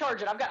 you can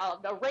charge it. I've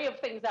got an array of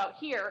things out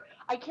here.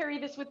 I carry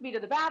this with me to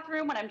the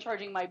bathroom when I'm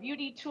charging my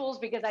beauty tools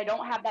because I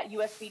don't have that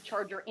USB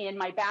charger in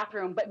my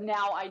bathroom, but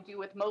now I do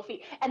with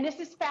Mophie. And this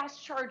is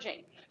fast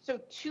charging. So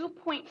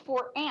 2.4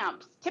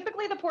 amps.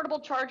 Typically the portable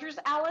chargers,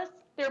 Alice,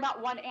 they're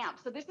about 1 amp.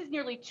 So this is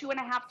nearly 2.5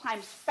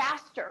 times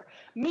faster,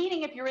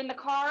 meaning if you're in the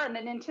car and the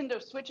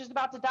Nintendo Switch is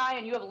about to die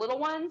and you have little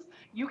ones,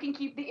 you can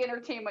keep the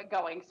entertainment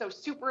going. So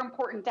super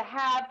important to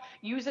have.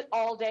 Use it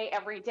all day,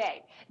 every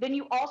day. Then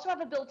you also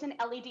have a built-in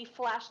LED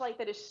flashlight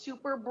that is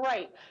super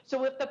bright.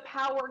 So if the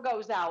power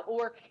goes out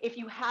or if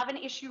you have an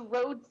issue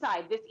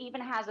roadside, this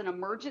even has an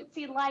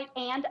emergency light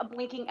and a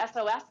blinking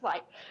SOS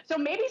light. So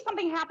maybe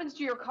something happens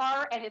to your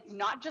car and it's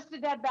not just a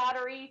dead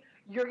battery.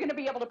 You're going to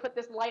be able to put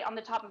this light on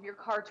the top of your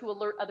car to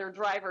alert other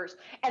drivers.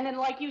 And then,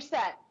 like you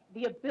said,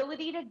 the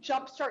ability to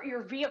jumpstart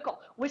your vehicle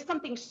with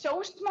something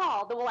so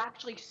small that will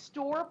actually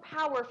store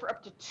power for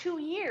up to 2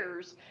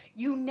 years.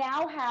 You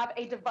now have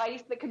a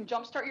device that can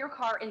jumpstart your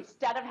car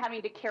instead of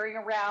having to carry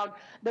around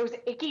those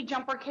icky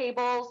jumper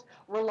cables,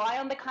 rely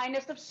on the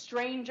kindness of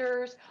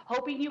strangers,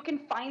 hoping you can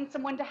find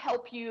someone to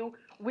help you.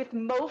 With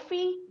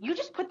Mophie, you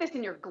just put this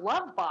in your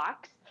glove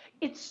box.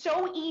 It's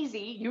so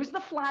easy. Use the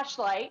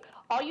flashlight.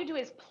 All you do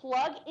is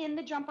plug in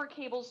the jumper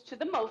cables to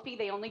the Mophie.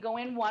 They only go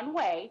in one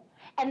way.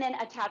 And then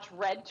attach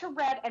red to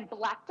red and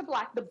black to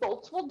black. The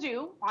bolts will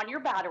do on your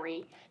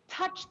battery.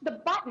 Touch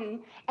the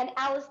button, and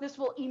Alice, this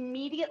will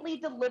immediately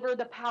deliver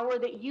the power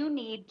that you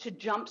need to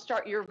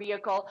jumpstart your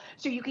vehicle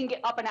so you can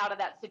get up and out of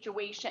that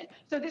situation.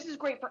 So this is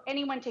great for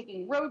anyone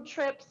taking road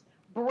trips,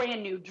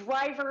 brand new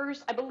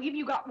drivers. I believe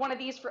you got one of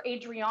these for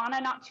Adriana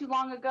not too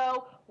long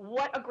ago.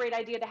 What a great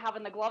idea to have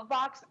in the glove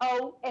box.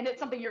 Oh, and it's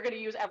something you're going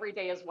to use every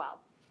day as well.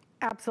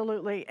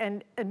 Absolutely.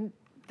 And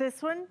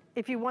this one,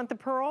 if you want the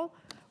pearl,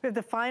 we have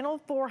the final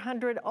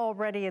 400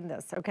 already in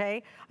this,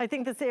 okay? I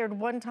think this aired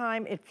one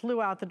time, it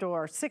flew out the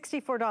door,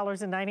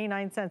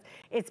 $64.99.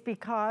 It's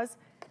because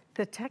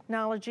the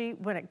technology,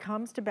 when it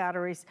comes to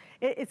batteries,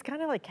 it's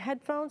kind of like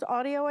headphones,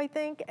 audio, I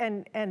think,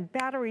 and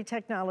battery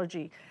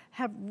technology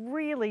have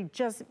really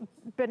just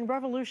been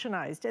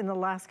revolutionized in the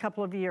last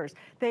couple of years.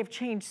 They've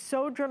changed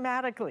so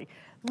dramatically.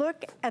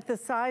 Look at the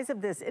size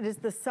of this. It is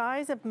the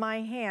size of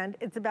my hand.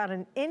 It's about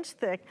 1 inch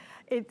thick.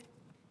 It's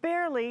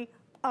barely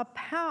a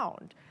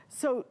pound.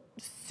 So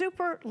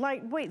super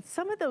lightweight.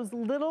 Some of those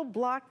little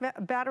block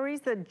batteries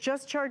that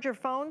just charge your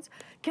phones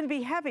can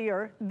be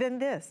heavier than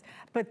this,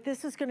 but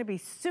this is going to be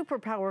super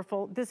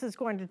powerful. This is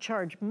going to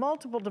charge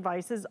multiple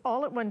devices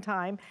all at one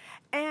time,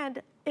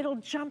 and it'll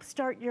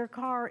jumpstart your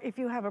car if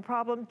you have a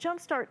problem.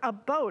 Jumpstart a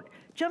boat.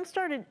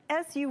 Jumpstart an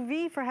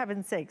SUV, for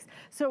heaven's sakes.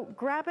 So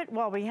grab it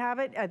while we have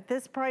it at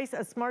this price,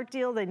 a smart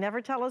deal. They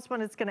never tell us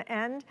when it's going to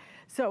end.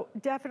 So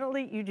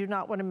definitely you do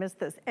not want to miss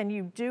this, and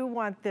you do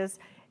want this.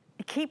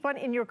 Keep one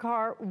in your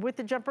car with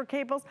the jumper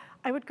cables.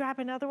 I would grab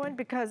another one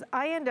because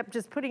I end up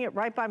just putting it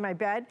right by my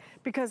bed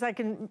because I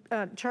can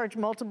charge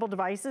multiple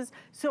devices.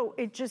 So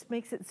it just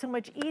makes it so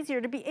much easier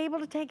to be able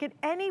to take it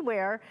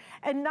anywhere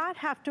and not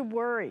have to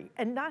worry,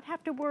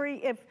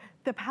 if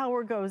the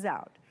power goes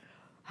out.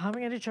 How am I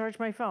going to charge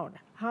my phone?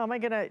 How am I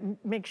going to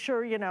make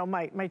sure, you know,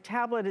 my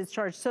tablet is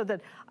charged so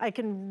that I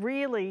can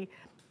really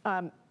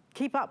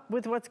keep up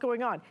with what's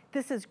going on?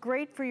 This is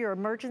great for your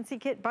emergency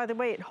kit. By the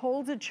way, it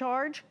holds a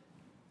charge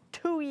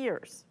 2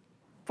 years.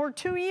 For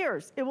 2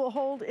 years, it will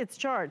hold its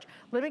charge.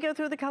 Let me go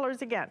through the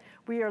colors again.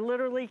 We are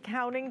literally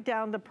counting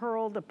down the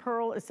pearl. The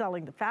pearl is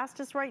selling the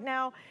fastest right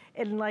now.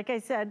 And like I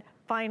said,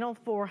 final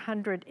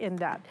 400 in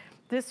that.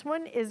 This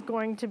one is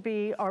going to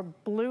be our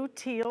blue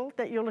teal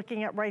that you're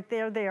looking at right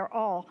there. They are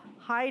all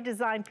high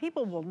design.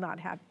 People will not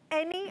have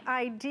any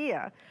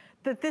idea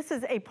that this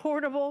is a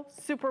portable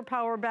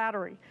superpower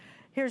battery.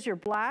 Here's your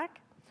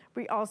black.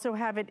 We also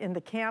have it in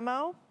the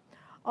camo.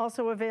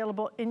 Also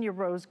available in your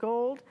rose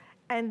gold.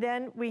 And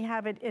then we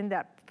have it in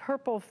that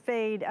purple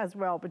fade as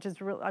well, which is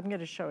real. I'm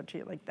gonna show it to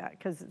you like that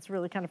because it's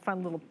really kind of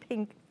fun little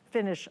pink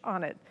finish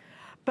on it.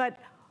 But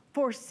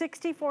for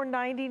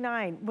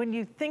 $64.99, when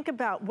you think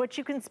about what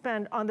you can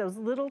spend on those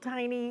little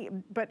tiny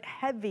but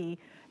heavy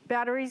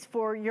batteries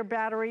for your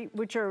battery,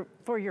 which are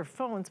for your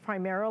phones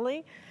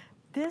primarily,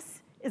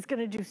 this is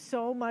gonna do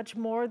so much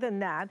more than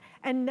that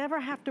and never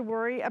have to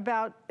worry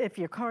about if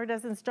your car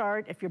doesn't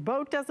start, if your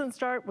boat doesn't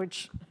start,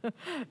 which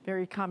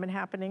very common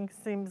happening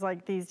seems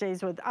like these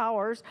days with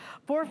ours.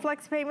 4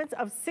 flex payments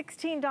of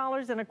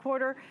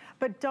 $16.25,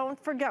 but don't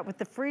forget with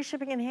the free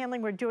shipping and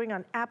handling we're doing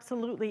on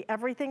absolutely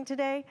everything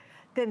today,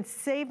 then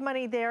save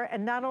money there,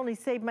 and not only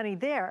save money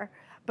there,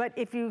 But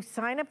if you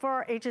sign up for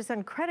our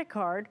HSN credit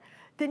card,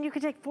 then you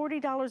could take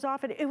 $40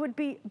 off it. It would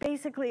be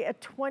basically a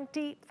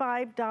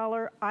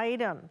 $25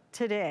 item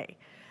today.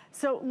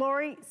 So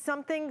Lori,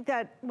 something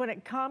that when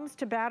it comes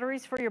to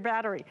batteries for your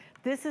battery,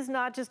 this is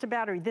not just a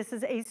battery, this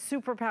is a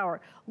superpower.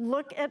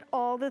 Look at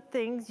all the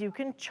things you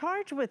can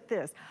charge with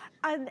this.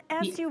 An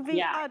SUV,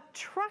 a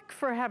truck,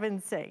 for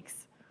heaven's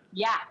sakes.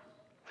 Yeah.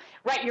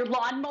 Right, your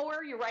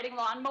lawnmower, you're riding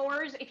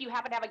lawnmowers. If you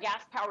happen to have a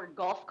gas-powered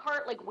golf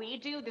cart like we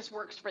do, this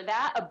works for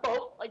that. A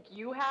boat like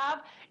you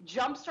have,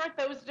 jumpstart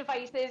those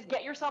devices.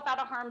 Get yourself out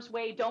of harm's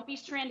way. Don't be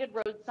stranded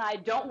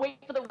roadside. Don't wait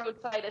for the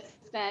roadside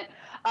assistant.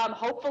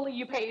 Hopefully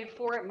you paid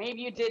for it.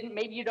 Maybe you didn't.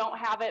 Maybe you don't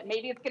have it.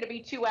 Maybe it's going to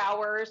be 2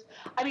 hours.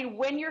 I mean,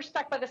 when you're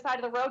stuck by the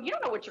side of the road, you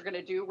don't know what you're going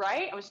to do,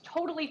 right? I was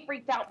totally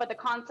freaked out by the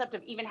concept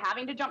of even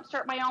having to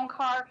jumpstart my own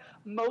car.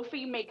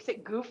 Mophie makes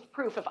it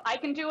goof-proof. If I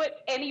can do it,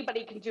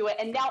 anybody can do it.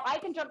 And now I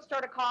can jumpstart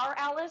a car,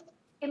 Alice,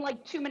 in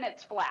like 2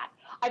 minutes flat.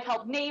 I've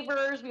helped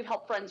neighbors, we've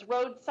helped friends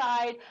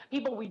roadside,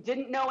 people we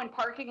didn't know in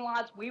parking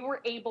lots. We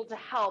were able to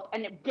help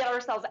and get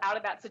ourselves out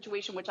of that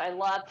situation, which I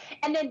love.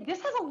 And then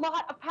this has a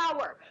lot of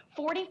power,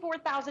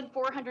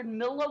 44,400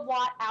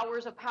 milliwatt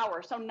hours of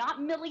power. So not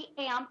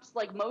milliamps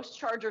like most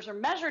chargers are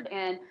measured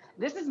in.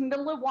 This is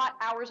milliwatt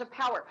hours of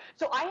power.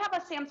 So I have a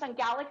Samsung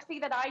Galaxy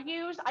that I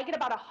use. I get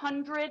about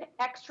 100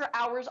 extra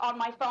hours on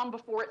my phone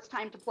before it's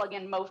time to plug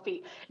in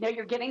Mophie. Now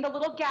you're getting the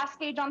little gas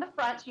gauge on the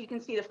front, so you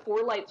can see the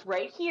 4 lights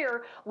right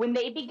here. When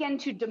they begin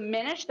to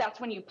diminish, that's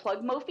when you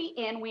plug Mophie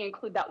in. We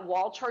include that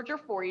wall charger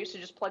for you, so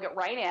just plug it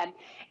right in.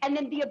 And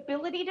then the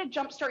ability to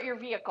jumpstart your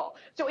vehicle.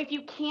 So if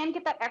you can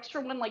get that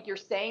extra one, like you're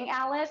saying,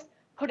 Alice,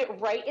 put it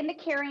right in the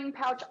carrying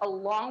pouch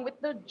along with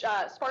the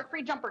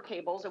spark-free jumper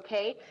cables,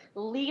 okay?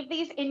 Leave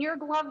these in your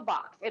glove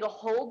box. It'll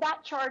hold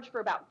that charge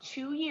for about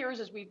 2 years,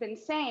 as we've been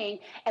saying,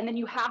 and then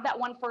you have that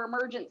one for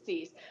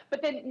emergencies.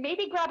 But then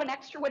maybe grab an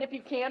extra one if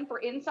you can for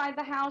inside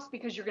the house,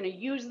 because you're gonna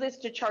use this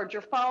to charge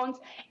your phones.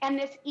 And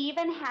this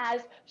even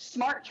has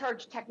smart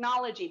charge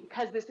technology,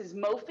 because this is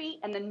Mophie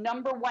and the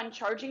 #1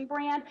 charging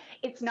brand.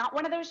 It's not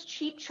one of those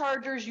cheap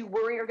chargers you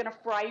worry are gonna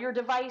fry your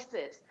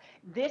devices.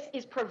 This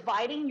is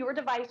providing your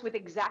device with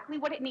exactly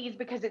what it needs,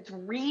 because it's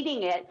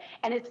reading it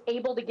and it's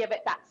able to give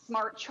it that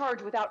smart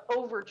charge without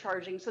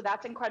overcharging. So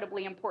that's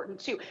incredibly important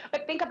too.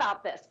 But think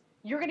about this.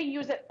 You're going to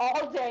use it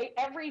all day,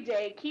 every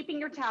day, keeping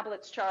your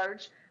tablets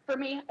charged. For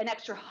me, an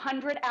extra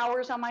 100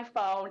 hours on my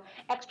phone,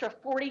 extra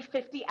 40,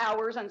 50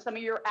 hours on some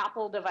of your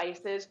Apple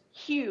devices.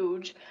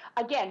 Huge.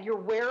 Again, your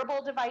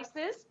wearable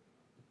devices.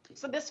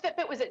 So this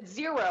Fitbit was at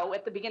 0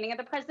 at the beginning of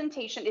the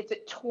presentation. It's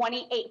at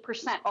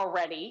 28%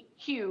 already.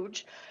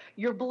 Huge.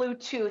 Your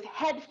Bluetooth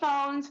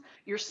headphones,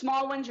 your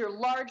small ones, your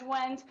large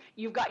ones.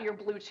 You've got your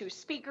Bluetooth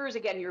speakers,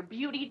 again, your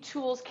beauty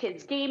tools,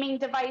 kids gaming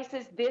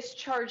devices. This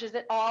charges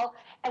it all.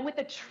 And with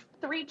the true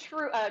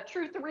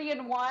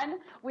 3-in-1,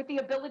 with the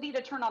ability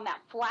to turn on that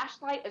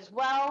flashlight as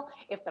well,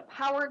 if the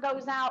power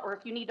goes out or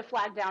if you need to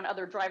flag down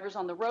other drivers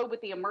on the road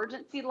with the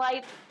emergency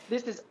lights.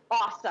 This is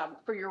awesome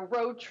for your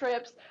road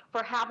trips,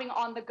 for having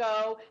on the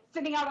go,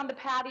 sitting out on the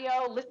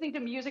patio, listening to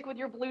music with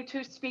your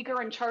Bluetooth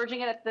speaker and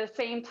charging it at the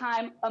same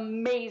time.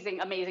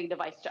 Amazing, amazing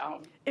device to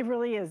own. It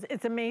really is.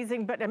 It's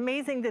amazing, but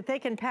amazing that they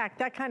can pack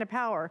that kind of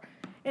power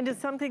into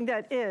something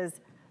that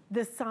is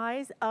the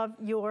size of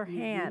your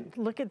hand.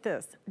 Look at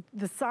this.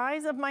 The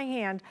size of my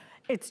hand,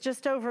 it's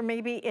just over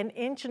maybe an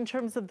inch in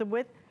terms of the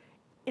width.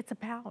 It's a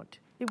pound.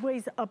 It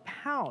weighs a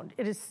pound.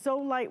 It is so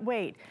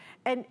lightweight.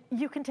 And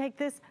you can take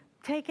this,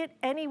 take it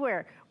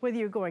anywhere, whether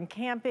you're going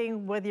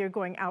camping, whether you're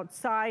going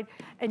outside,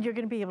 and you're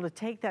gonna be able to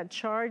take that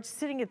charge,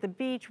 sitting at the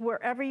beach,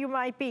 wherever you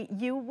might be,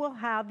 you will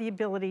have the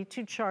ability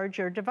to charge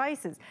your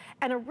devices.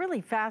 And a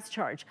really fast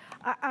charge.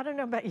 I don't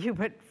know about you,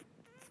 but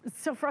it's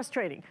so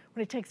frustrating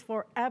when it takes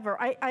forever.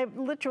 I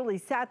literally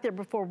sat there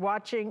before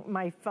watching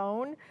my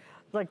phone,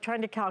 like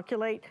trying to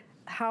calculate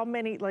how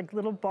many like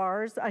little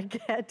bars I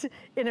get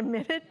in a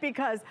minute,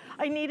 because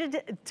I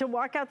needed to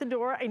walk out the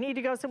door. I need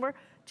to go somewhere.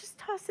 Just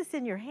toss this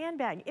in your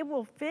handbag. It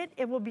will fit,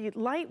 it will be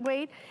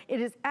lightweight. It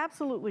is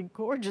absolutely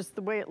gorgeous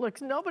the way it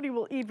looks. Nobody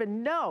will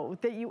even know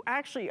that you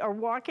actually are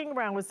walking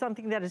around with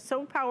something that is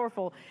so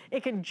powerful.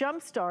 It can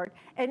jumpstart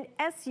an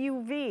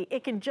SUV.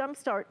 It can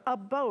jumpstart a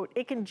boat.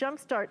 It can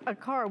jumpstart a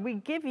car. We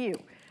give you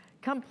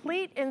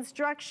complete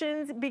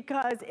instructions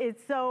because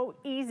it's so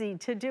easy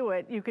to do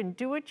it. You can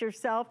do it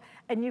yourself,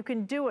 and you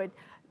can do it.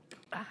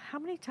 How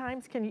many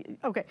times can you?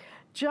 Okay,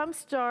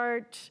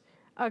 jumpstart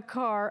a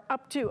car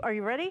up to, are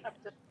you ready?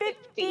 Up to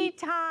 50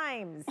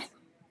 times.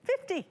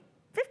 50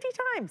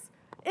 times.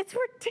 It's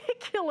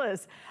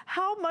ridiculous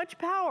how much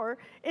power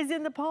is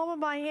in the palm of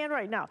my hand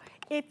right now.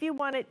 If you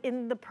want it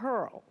in the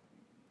pearl,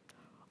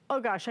 oh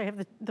gosh, I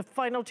have the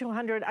final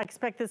 200. I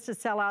expect this to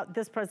sell out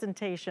this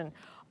presentation.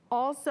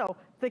 Also,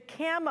 the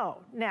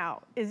camo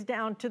now is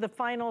down to the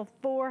final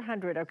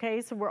 400,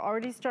 okay? So we're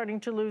already starting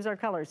to lose our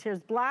colors. Here's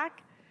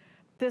black.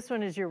 This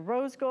one is your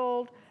rose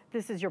gold.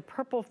 This is your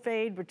purple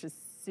fade, which is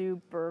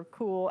super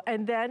cool.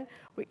 And then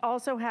we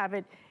also have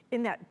it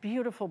in that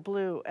beautiful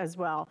blue as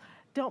well.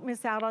 Don't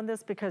miss out on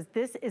this because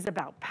this is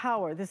about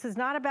power. This is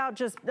not about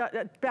just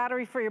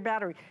battery for your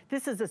battery.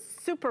 This is a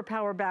super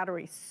power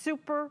battery,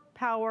 super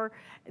power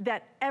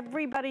that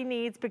everybody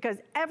needs because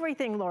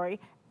everything, Lori,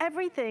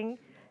 everything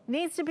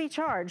needs to be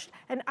charged.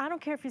 And I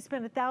don't care if you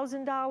spend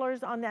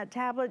 $1,000 on that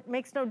tablet,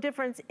 makes no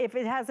difference. If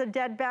it has a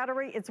dead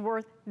battery, it's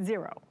worth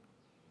 $0.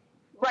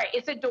 Right,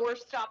 it's a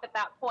doorstop at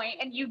that point,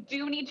 and you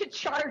do need to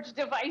charge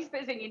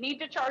devices, and you need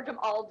to charge them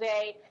all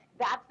day.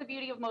 That's the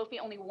beauty of Mophie,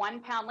 only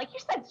 1 pound. Like you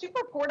said,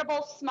 super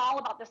portable, small,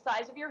 about the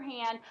size of your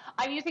hand.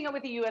 I'm using it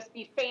with a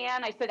USB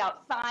fan. I sit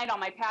outside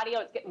on my patio.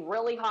 It's getting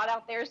really hot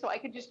out there, so I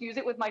could just use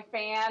it with my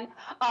fan.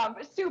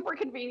 Super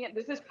convenient.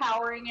 This is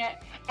powering it.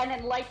 And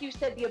then, like you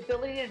said, the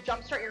ability to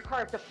jumpstart your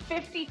car up to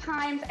 50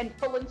 times and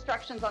full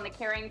instructions on the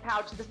carrying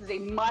pouch. This is a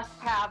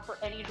must-have for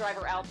any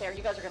driver out there.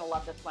 You guys are going to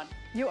love this one.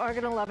 You are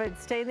going to love it.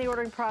 Stay in the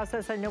ordering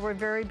process. I know we're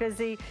very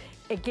busy.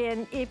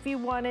 Again, if you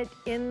want it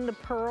in the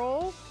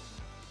pearl,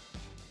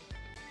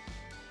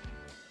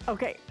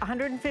 okay,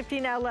 150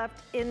 now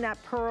left in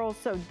that pearl,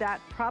 so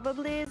that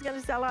probably is going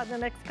to sell out in the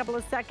next couple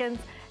of seconds.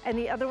 And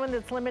the other one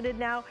that's limited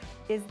now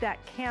is that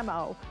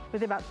camo,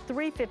 with about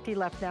 350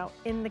 left now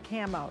in the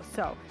camo.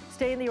 So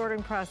stay in the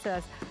ordering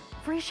process.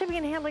 Free shipping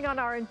and handling on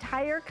our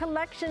entire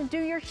collection. Do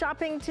your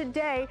shopping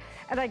today.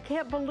 And I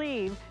can't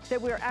believe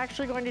that we're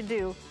actually going to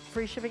do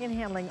free shipping and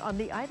handling on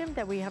the item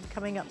that we have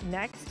coming up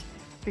next,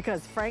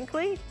 because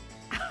frankly,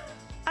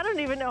 I don't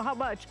even know how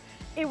much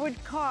it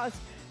would cost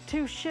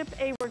to ship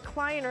a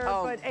recliner,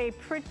 but a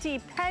pretty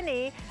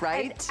penny.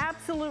 Right? And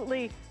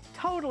absolutely,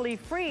 totally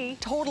free.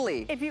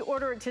 Totally. If you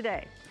order it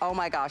today. Oh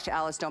my gosh,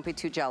 Alice, don't be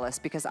too jealous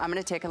because I'm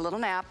gonna take a little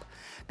nap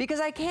because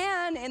I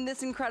can in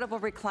this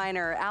incredible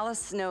recliner.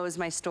 Alice knows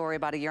my story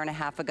about 1.5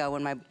 years ago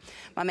when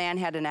my man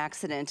had an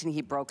accident and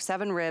he broke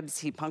 7 ribs,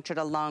 he punctured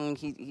a lung,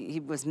 he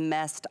was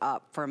messed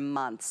up for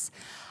months.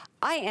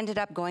 I ended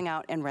up going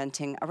out and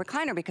renting a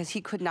recliner because he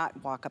could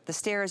not walk up the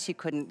stairs. He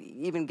couldn't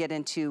even get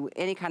into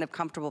any kind of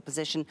comfortable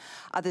position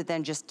other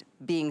than just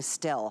being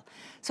still.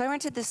 So I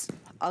rented this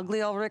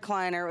ugly old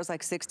recliner. It was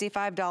like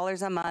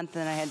 $65 a month,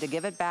 and I had to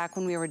give it back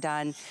when we were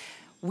done.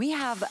 We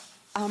have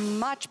a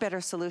much better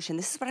solution.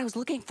 This is what I was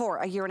looking for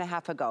 1.5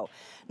 years ago.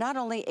 Not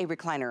only a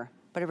recliner,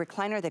 but a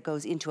recliner that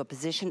goes into a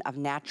position of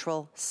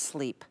natural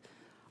sleep.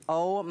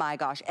 Oh my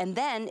gosh. And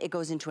then it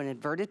goes into an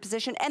inverted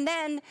position, and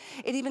then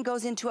it even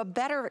goes into a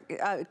better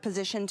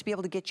position to be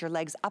able to get your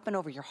legs up and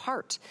over your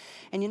heart.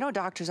 And you know,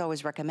 doctors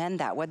always recommend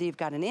that, whether you've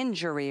got an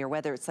injury or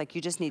whether it's like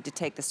you just need to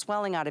take the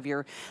swelling out of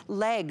your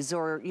legs,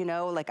 or, you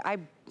know, like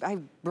I've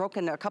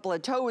broken a couple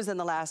of toes in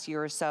the last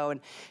year or so, and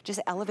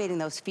just elevating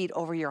those feet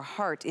over your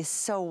heart is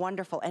so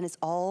wonderful, and it's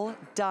all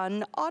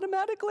done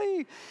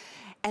automatically.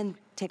 And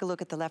take a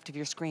look at the left of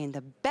your screen.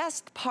 The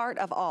best part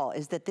of all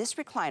is that this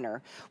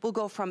recliner will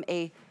go from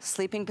a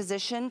sleeping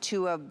position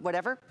to a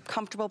whatever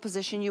comfortable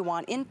position you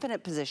want,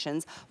 infinite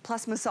positions,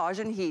 plus massage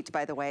and heat,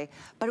 by the way,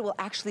 but it will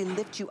actually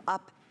lift you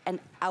up and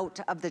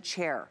out of the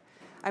chair.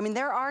 I mean,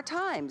 there are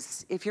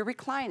times if you're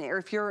reclining or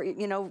if you're,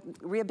 you know,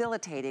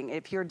 rehabilitating,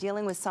 if you're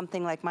dealing with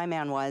something like my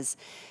man was,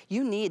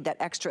 you need that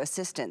extra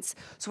assistance.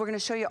 So we're gonna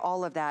show you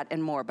all of that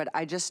and more, but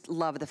I just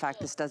love the fact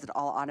this does it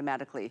all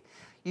automatically.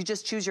 You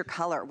just choose your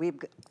color. We have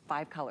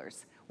 5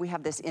 colors. We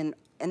have this in,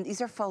 and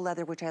these are faux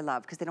leather, which I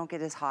love because they don't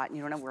get as hot and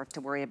you don't have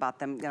to worry about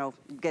them, you know,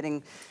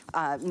 getting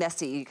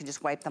messy. You can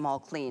just wipe them all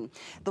clean.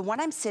 The one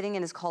I'm sitting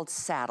in is called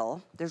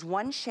Saddle. There's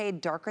one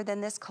shade darker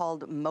than this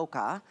called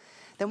Mocha.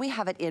 Then we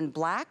have it in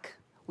black.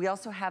 We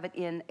also have it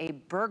in a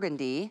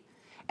burgundy.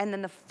 And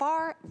then the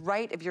far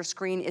right of your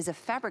screen is a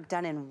fabric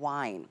done in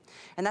wine.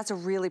 And that's a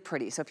really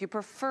pretty. So if you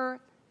prefer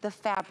the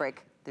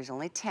fabric, there's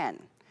only 10.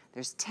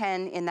 There's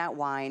 10 in that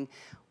wine.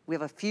 We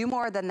have a few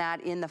more than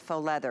that in the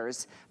faux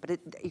leathers, but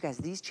you guys,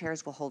 these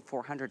chairs will hold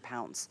 400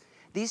 pounds.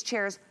 These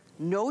chairs,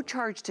 no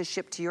charge to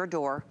ship to your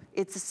door.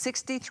 It's a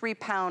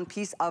 63-pound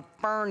piece of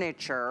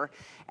furniture,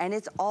 and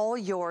it's all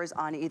yours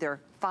on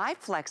either 5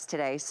 flex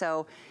today,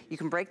 so you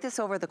can break this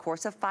over the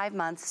course of 5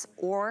 months,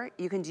 or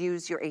you can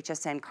use your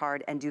HSN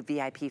card and do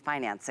VIP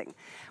financing,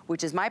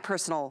 which is my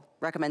personal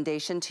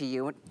recommendation to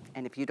you.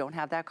 And if you don't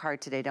have that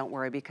card today, don't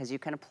worry, because you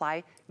can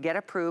apply, get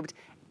approved,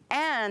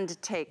 and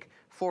take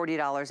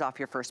 $40 off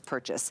your first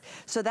purchase.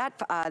 So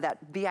that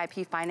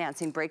VIP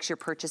financing breaks your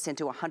purchase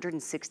into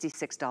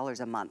 $166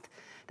 a month.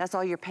 That's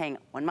all you're paying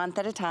 1 month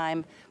at a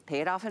time. Pay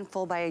it off in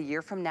full by 1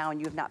 year from now, and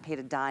you have not paid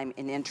a dime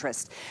in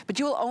interest. But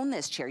you will own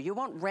this chair. You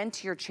won't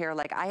rent your chair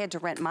like I had to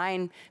rent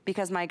mine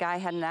because my guy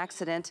had an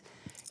accident.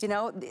 You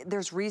know,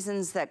 there's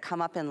reasons that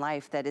come up in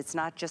life that it's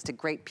not just a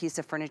great piece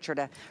of furniture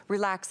to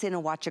relax in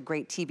and watch a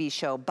great TV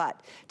show,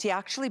 but to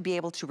actually be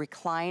able to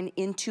recline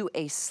into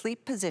a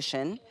sleep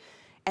position,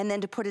 and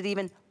then to put it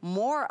even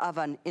more of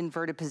an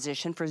inverted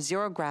position for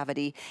 0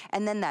 gravity,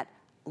 and then that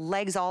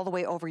legs all the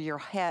way over your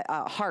head,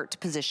 heart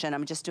position.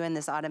 I'm just doing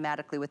this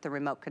automatically with the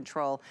remote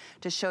control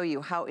to show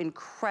you how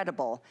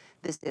incredible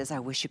this is. I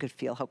wish you could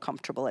feel how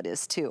comfortable it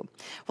is too.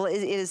 Well,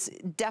 it is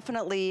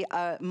definitely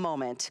a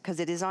moment because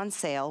it is on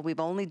sale. We've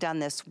only done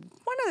this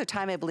 1 another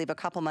time, I believe, a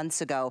couple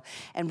months ago,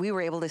 and we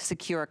were able to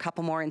secure a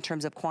couple more in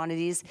terms of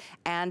quantities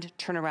and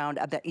turn around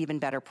a even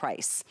better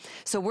price.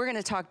 So we're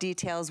gonna talk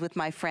details with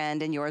my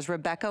friend and yours,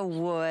 Rebecca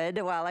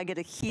Wood, while I get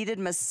a heated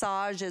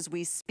massage as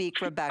we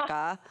speak,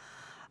 Rebecca.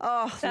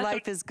 Oh,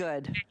 life is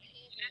good.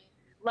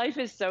 Life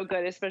is so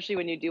good, especially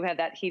when you do have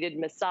that heated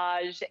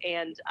massage.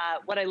 And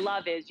what I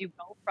love is you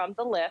go from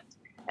the lift,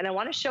 and I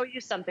want to show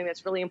you something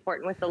that's really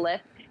important with the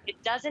lift.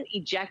 It doesn't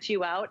eject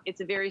you out.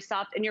 It's very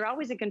soft, and you're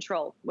always in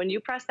control. When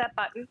you press that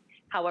button,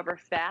 however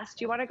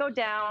fast you want to go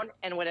down,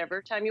 and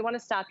whatever time you want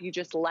to stop, you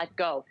just let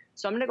go.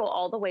 So I'm going to go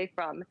all the way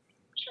from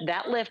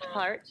that lift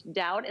part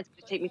down. It's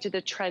going to take me to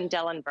the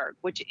Trendelenburg,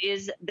 which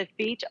is the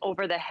feet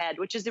over the head,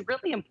 which is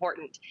really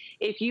important.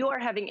 If you are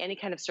having any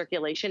kind of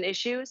circulation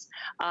issues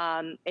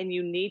and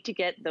you need to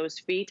get those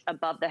feet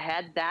above the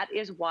head, that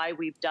is why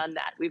we've done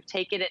that. We've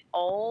taken it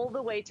all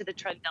the way to the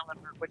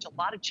Trendelenburg, which a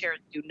lot of chairs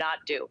do not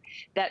do.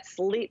 That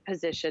sleep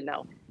position,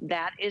 though,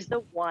 that is the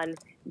one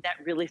that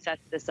really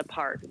sets this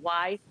apart.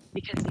 Why?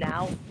 Because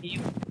now you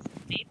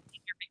sleep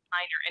in your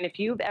recliner. And if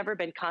you've ever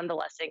been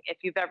convalescing, if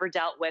you've ever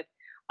dealt with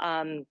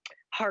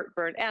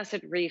heartburn,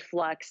 acid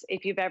reflux,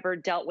 if you've ever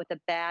dealt with a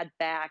bad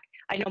back.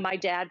 I know my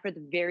dad, for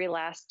the very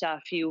last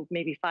few,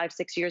 maybe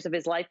 5-6 years of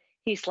his life,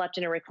 he slept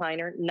in a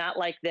recliner, not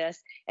like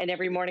this. And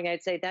every morning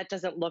I'd say, that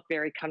doesn't look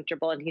very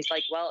comfortable. And he's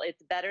like, well,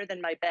 it's better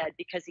than my bed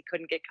because he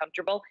couldn't get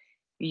comfortable.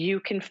 You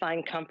can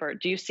find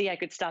comfort. Do you see? I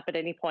could stop at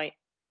any point.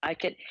 I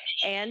could,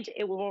 and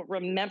it will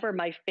remember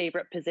my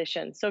favorite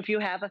position. So if you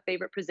have a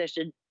favorite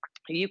position,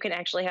 you can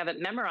actually have it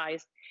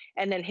memorized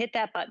and then hit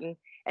that button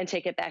and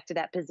take it back to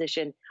that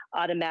position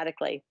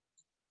automatically.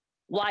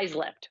 Wise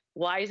Lift.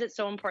 Why is it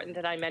so important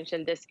that I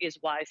mentioned this is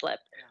Wise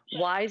Lift?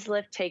 Wise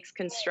Lift takes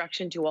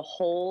construction to a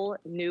whole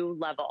new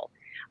level.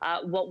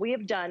 What we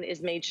have done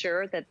is made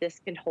sure that this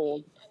can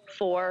hold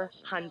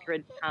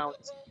 400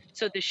 pounds.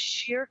 So the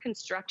sheer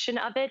construction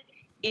of it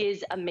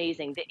is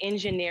amazing, the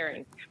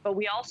engineering. But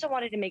we also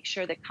wanted to make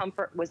sure the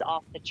comfort was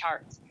off the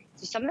charts.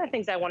 So some of the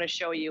things I want to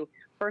show you,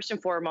 first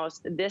and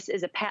foremost, this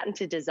is a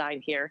patented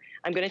design here.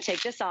 I'm going to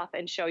take this off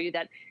and show you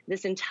that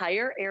this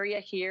entire area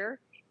here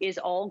is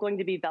all going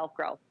to be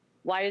Velcro.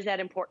 Why is that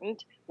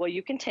important? Well,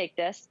 you can take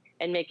this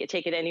and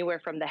take it anywhere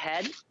from the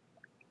head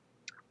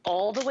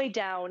all the way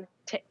down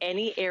to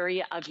any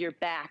area of your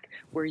back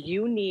where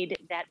you need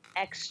that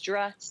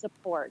extra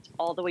support,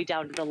 all the way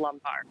down to the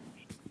lumbar.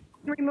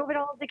 Remove it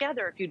all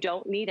together if you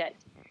don't need it.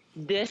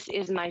 This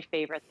is my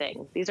favorite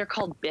thing. These are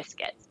called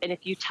biscuits. And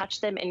if you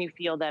touch them and you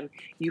feel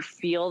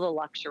the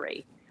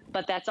luxury.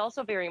 But that's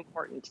also very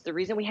important. The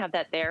reason we have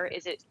that there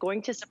is it's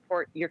going to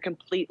support your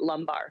complete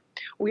lumbar.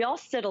 We all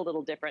sit a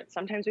little different.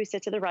 Sometimes we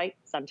sit to the right,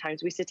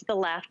 sometimes we sit to the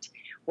left.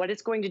 What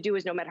it's going to do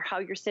is no matter how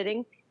you're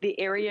sitting, the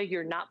area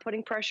you're not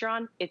putting pressure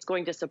on, it's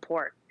going to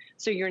support.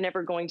 So you're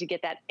never going to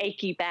get that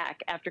achy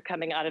back after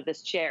coming out of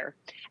this chair.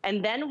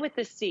 And then with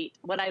the seat,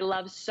 what I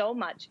love so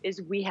much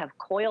is we have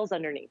coils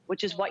underneath,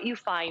 which is what you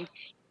find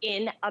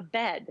in a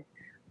bed.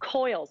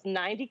 Coils,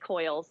 90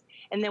 coils.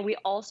 And then we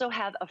also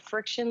have a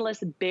frictionless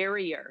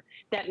barrier.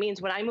 That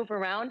means when I move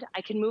around,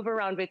 I can move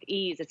around with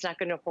ease. It's not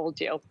going to hold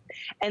you.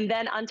 And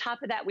then on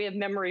top of that, we have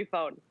memory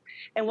foam.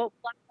 And what we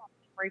love about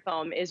memory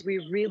foam is we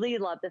really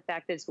love the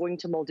fact that it's going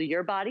to mold to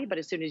your body, but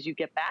as soon as you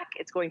get back,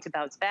 it's going to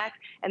bounce back.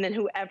 And then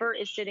whoever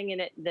is sitting in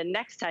it the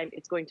next time,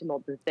 it's going to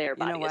mold to their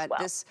body as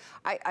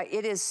well.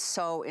 It is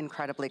so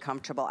incredibly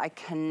comfortable. I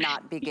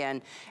cannot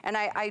begin. And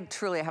I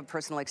truly have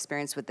personal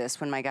experience with this.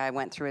 When my guy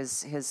went through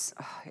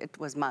it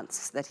was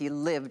months that he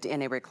lived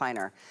in a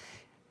recliner.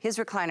 His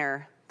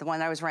recliner, the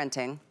one I was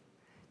renting,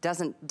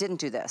 didn't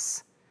do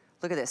this.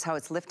 Look at this, how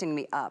it's lifting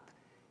me up.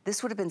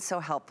 This would have been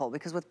so helpful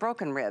because with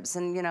broken ribs,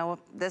 and you know,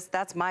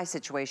 that's my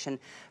situation,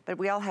 but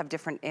we all have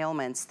different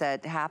ailments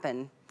that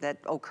happen, that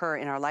occur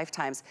in our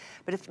lifetimes.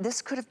 But if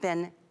this could have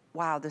been,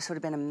 wow, this would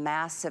have been a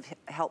massive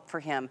help for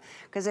him.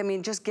 Because I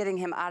mean, just getting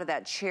him out of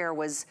that chair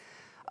was,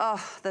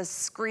 oh, the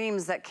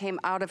screams that came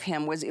out of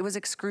him it was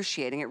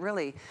excruciating. It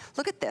really,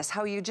 look at this,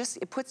 how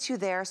it puts you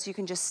there so you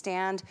can just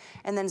stand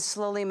and then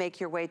slowly make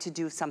your way to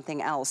do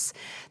something else.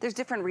 There's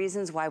different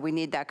reasons why we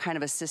need that kind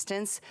of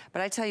assistance,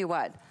 but I tell you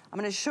what, I'm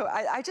gonna show,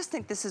 I just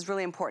think this is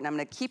really important. I'm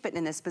gonna keep it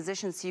in this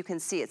position so you can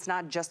see it's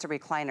not just a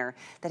recliner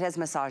that has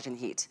massage and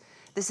heat.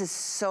 This is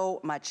so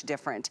much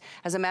different.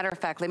 As a matter of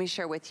fact, let me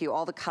share with you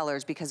all the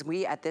colors because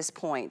we, at this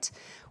point,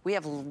 we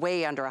have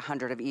way under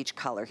 100 of each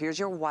color. Here's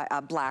your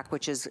black,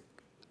 which is,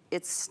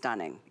 it's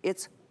stunning.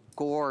 It's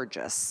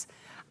gorgeous.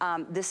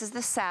 This is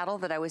the saddle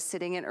that I was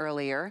sitting in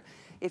earlier.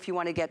 If you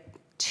want to get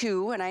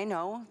two, and I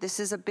know this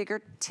is a bigger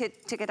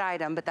ticket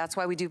item, but that's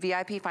why we do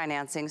VIP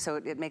financing, so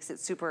it makes it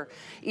super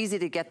easy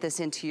to get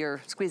this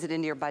squeeze it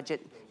into your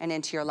budget and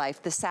into your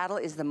life. The saddle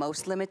is the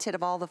most limited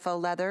of all the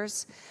faux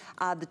leathers.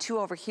 The two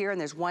over here, and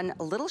there's one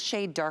a little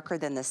shade darker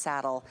than the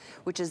saddle,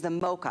 which is the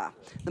mocha.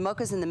 The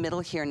mocha's in the middle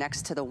here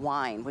next to the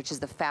wine, which is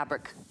the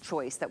fabric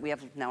choice that we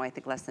have now, I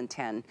think, less than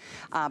 10.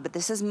 But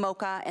this is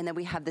mocha, and then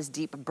we have this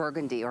deep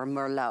burgundy or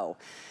merlot.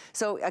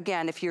 So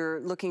again, if you're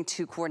looking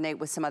to coordinate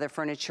with some other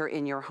furniture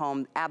in your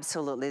home,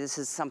 absolutely, this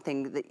is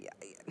something that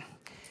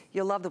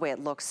You'll love the way it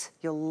looks.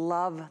 You'll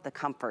love the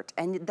comfort.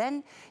 And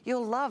then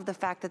you'll love the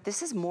fact that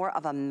this is more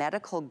of a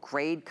medical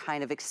grade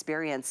kind of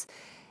experience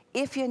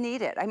if you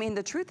need it. I mean,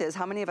 the truth is,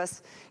 how many of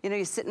us, you know,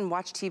 you sit and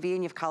watch TV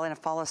and you've kind of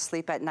fall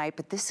asleep at night,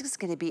 but this is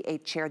gonna be a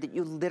chair that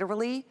you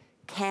literally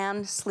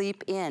can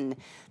sleep in.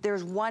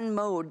 There's one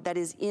mode that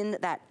is in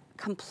that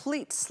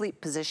complete sleep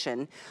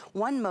position,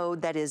 one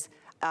mode that is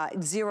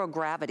zero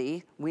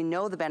gravity. We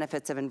know the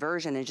benefits of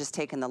inversion and just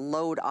taking the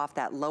load off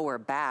that lower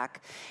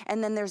back.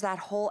 And then there's that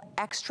whole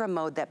extra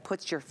mode that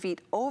puts your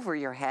feet over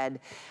your head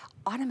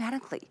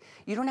automatically.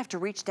 You don't have to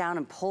reach down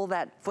and pull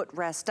that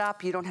footrest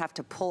up. You don't have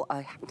to pull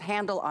a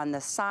handle on the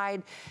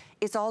side.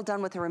 It's all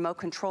done with a remote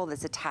control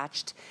that's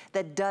attached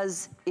that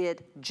does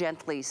it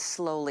gently,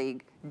 slowly,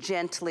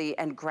 gently,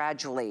 and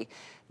gradually.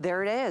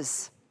 There it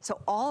is. So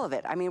all of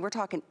it, I mean, we're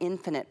talking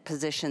infinite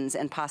positions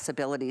and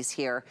possibilities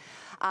here.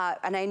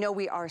 And I know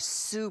we are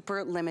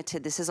super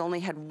limited. This has only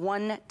had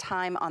one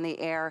time on the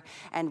air,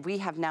 and we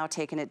have now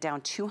taken it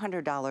down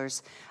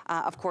 $200.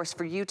 Of course,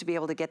 for you to be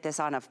able to get this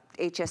on a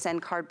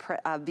HSN card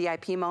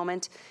VIP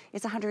moment,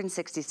 it's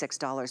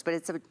 $166. But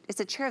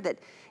it's a chair that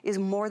is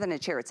more than a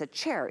chair. It's a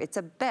chair, it's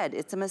a bed,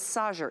 it's a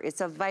massager,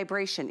 it's a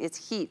vibration,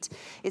 it's heat.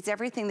 It's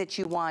everything that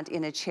you want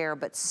in a chair,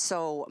 but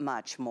so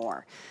much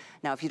more.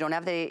 Now, if you don't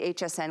have the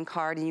HSN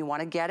card and you want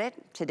to get it,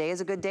 today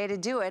is a good day to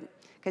do it,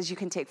 because you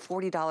can take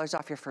 $40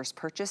 off your first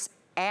purchase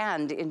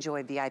and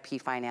enjoy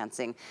VIP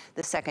financing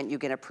the second you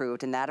get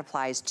approved. And that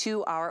applies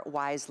to our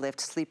Wise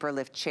Lift Sleeper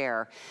Lift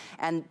chair.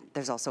 And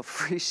there's also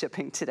free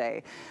shipping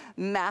today.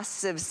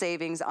 Massive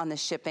savings on the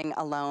shipping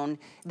alone.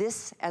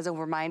 This, as a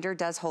reminder,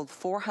 does hold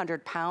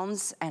 400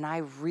 pounds, and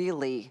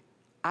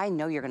I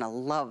know you're gonna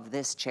love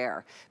this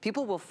chair.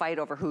 People will fight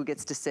over who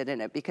gets to sit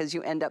in it because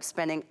you end up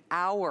spending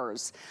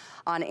hours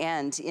on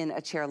end in a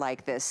chair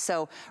like this.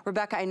 So,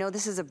 Rebecca, I know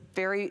this is a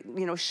very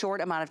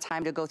short amount of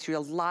time to go through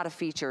a lot of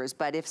features,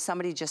 but if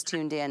somebody just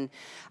tuned in,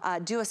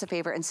 do us a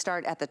favor and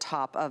start at the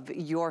top of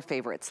your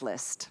favorites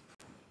list.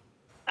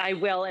 I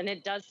will, and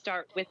it does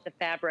start with the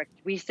fabric.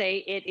 We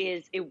say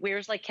it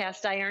wears like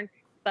cast iron,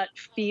 but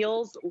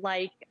feels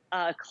like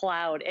a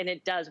cloud, and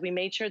it does. We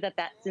made sure that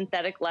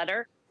synthetic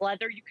leather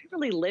you can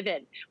really live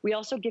in. We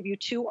also give you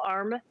 2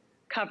 arm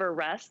cover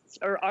rests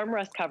or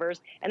armrest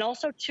covers and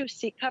also 2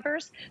 seat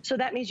covers. So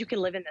that means you can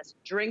live in this,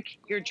 drink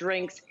your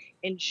drinks,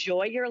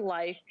 enjoy your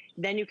life.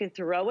 Then you can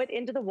throw it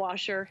into the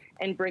washer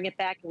and bring it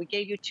back. We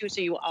gave you 2,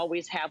 so you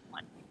always have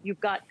one. You've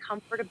got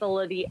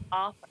comfortability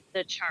off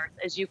the charts,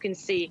 as you can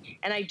see.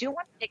 And I do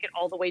want to take it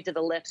all the way to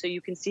the lift so you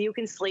can see you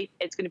can sleep.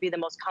 It's going to be the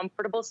most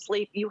comfortable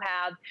sleep you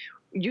have.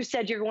 You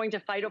said you're going to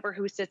fight over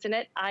who sits in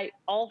it.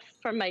 All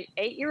from my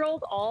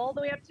 8-year-old all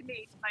the way up to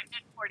me, my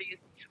mid-40s,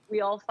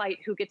 we all fight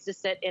who gets to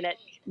sit in it.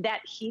 That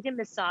heat and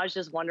massage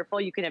is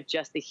wonderful. You can have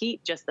just the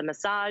heat, just the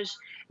massage.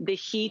 The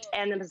heat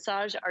and the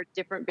massage are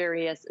different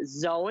various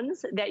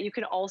zones that you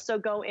can also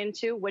go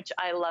into, which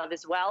I love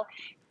as well.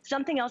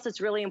 Something else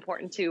that's really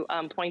important to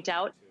point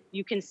out,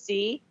 you can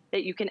see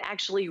that you can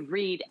actually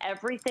read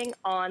everything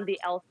on the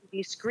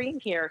LCD screen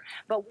here,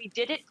 but we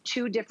did it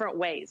 2 different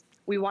ways.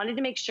 We wanted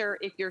to make sure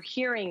if you're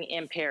hearing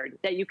impaired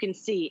that you can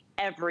see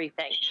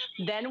everything.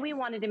 Then we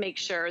wanted to make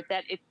sure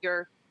that if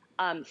you're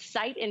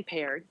sight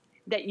impaired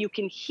that you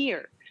can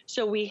hear.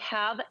 So we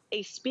have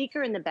a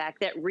speaker in the back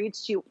that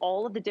reads to you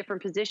all of the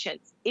different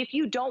positions. If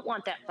you don't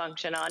want that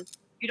function on,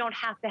 you don't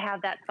have to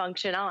have that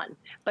function on,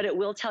 but it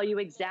will tell you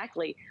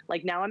exactly.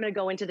 Like now I'm going to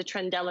go into the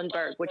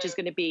Trendelenburg, which is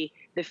going to be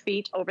the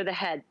feet over the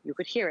head. You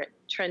could hear it,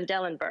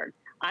 Trendelenburg.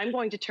 I'm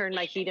going to turn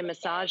my heat and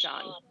massage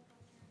on.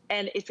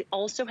 And it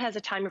also has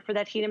a timer for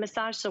that heat and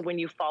massage. So when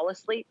you fall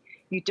asleep,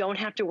 you don't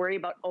have to worry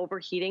about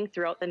overheating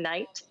throughout the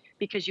night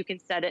because you can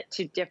set it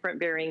to different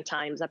varying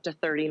times, up to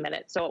 30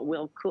 minutes. So it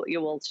will cool,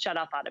 you will shut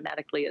off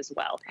automatically as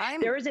well.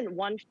 There isn't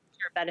one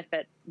feature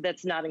benefit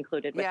that's not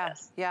included with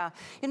this. Yeah,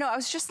 you know, I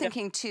was just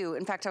thinking too,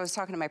 in fact, I was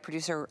talking to my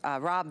producer,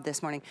 Rob,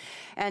 this morning,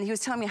 and he was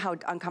telling me how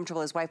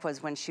uncomfortable his wife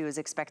was when she was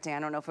expecting, I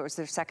don't know if it was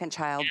their second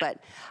child, but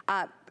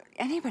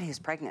anybody who's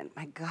pregnant,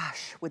 my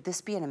gosh, would this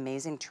be an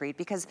amazing treat?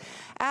 Because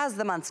as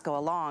the months go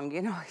along,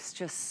 you know, it's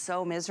just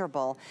so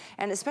miserable.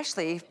 And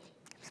especially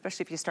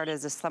if you start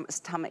as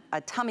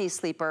a tummy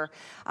sleeper,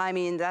 I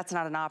mean, that's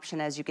not an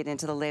option as you get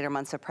into the later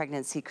months of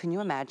pregnancy. Can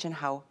you imagine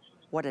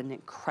what an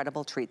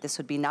incredible treat this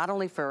would be, not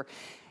only for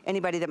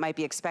anybody that might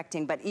be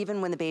expecting, but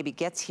even when the baby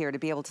gets here to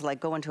be able to like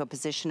go into a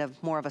position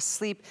of more of a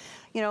sleep,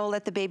 you know,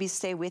 let the baby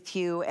stay with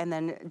you and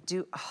then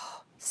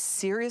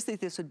seriously,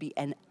 this would be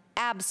an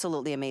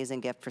absolutely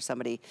amazing gift for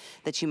somebody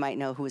that you might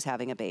know who is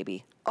having a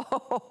baby.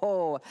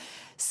 Oh,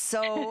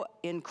 so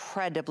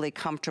incredibly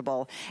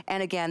comfortable.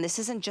 And again, this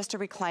isn't just a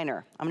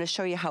recliner. I'm gonna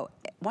show you how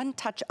one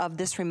touch of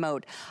this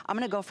remote, I'm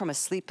gonna go from a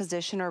sleep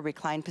position or a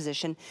recline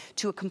position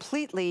to a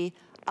completely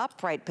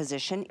upright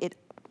position. It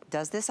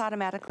does this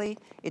automatically.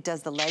 It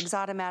does the legs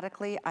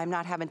automatically. I'm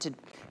not having to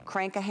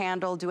crank a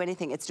handle, do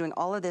anything. It's doing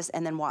all of this,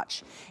 and then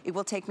watch. It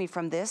will take me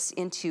from this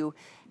into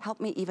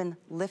help me even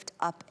lift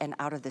up and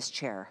out of this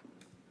chair.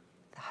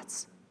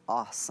 That's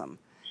awesome.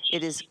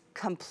 It is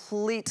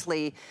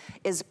completely,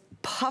 as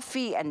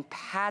puffy and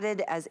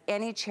padded as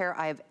any chair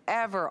I've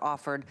ever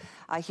offered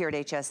here at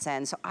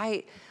HSN. So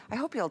I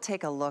hope you'll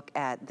take a look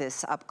at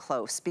this up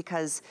close,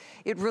 because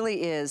it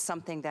really is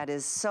something that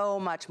is so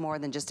much more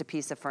than just a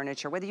piece of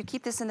furniture. Whether you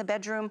keep this in the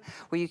bedroom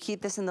or you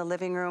keep this in the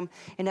living room,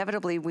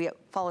 inevitably we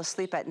fall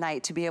asleep at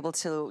night to be able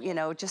to, you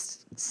know,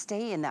 just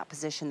stay in that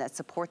position that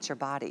supports your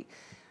body.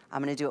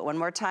 I'm gonna do it one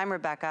more time,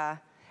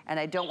 Rebecca. And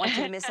I don't want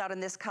you to miss out on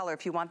this color.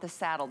 If you want the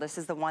saddle, this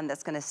is the one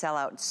that's gonna sell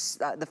out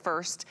the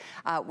first.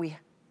 We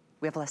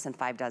have less than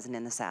 5 dozen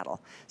in the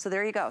saddle. So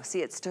there you go.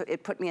 See,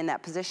 it put me in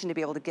that position to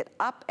be able to get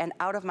up and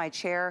out of my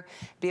chair,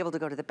 be able to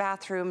go to the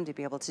bathroom, to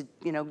be able to,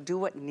 you know, do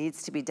what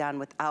needs to be done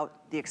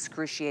without the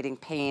excruciating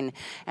pain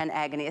and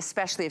agony,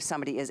 especially if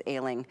somebody is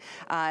ailing.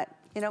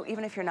 You know,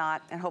 even if you're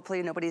not, and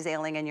hopefully nobody's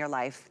ailing in your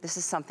life, this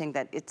is something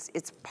that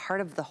it's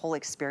part of the whole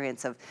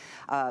experience of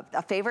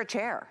a favorite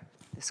chair.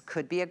 This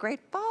could be a great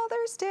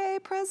Father's Day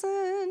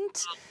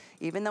present.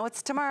 Even though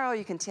it's tomorrow,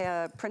 you can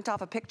print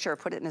off a picture,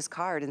 put it in his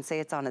card, and say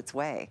it's on its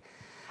way.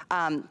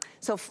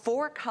 So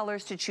 4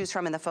 colors to choose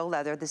from in the faux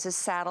leather. This is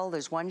saddle.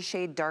 There's one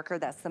shade darker,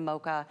 that's the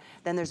mocha.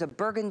 Then there's a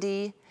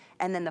burgundy.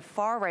 And then the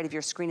far right of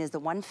your screen is the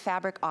one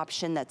fabric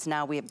option that's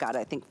now, we have got,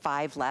 I think,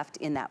 5 left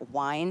in that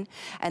wine.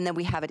 And then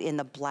we have it in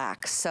the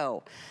black.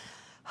 So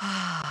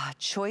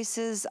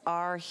choices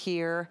are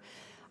here.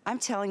 I'm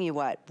telling you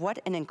what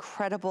an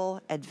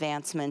incredible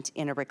advancement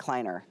in a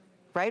recliner.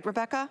 Right,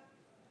 Rebecca?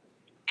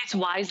 It's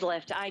Wise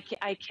Lift.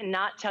 I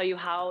cannot tell you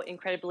how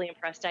incredibly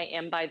impressed I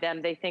am by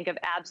them. They think of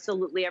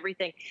absolutely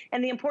everything.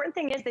 And the important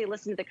thing is they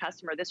listen to the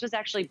customer. This was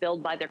actually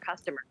built by their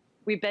customer.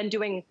 We've been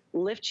doing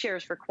lift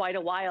chairs for quite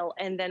a while,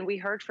 and then we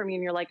heard from you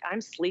and you're like,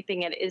 I'm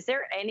sleeping in it. Is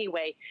there any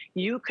way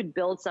you could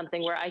build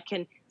something where I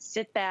can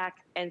sit back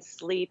and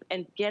sleep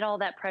and get all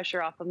that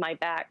pressure off of my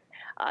back?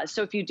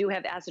 So if you do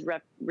have acid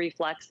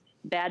reflux,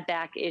 bad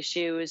back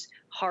issues,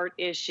 heart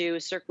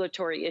issues,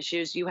 circulatory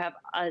issues, you have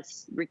a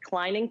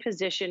reclining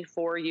position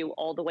for you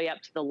all the way up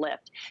to the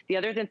lift. The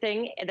other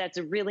thing that's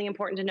really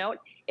important to note,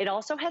 it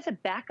also has a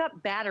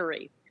backup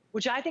battery,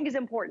 which I think is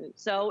important.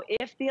 So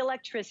if the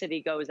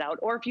electricity goes out,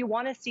 or if you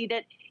want to seat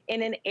it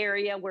in an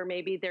area where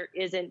maybe there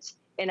isn't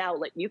an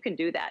outlet, you can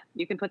do that.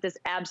 You can put this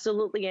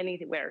absolutely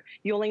anywhere.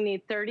 You only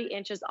need 30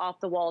 inches off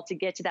the wall to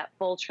get to that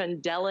full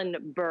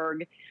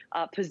Trendelenburg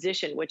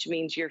position, which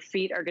means your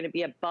feet are going to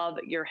be above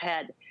your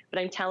head. But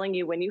I'm telling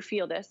you, when you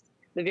feel this,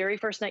 the very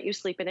first night you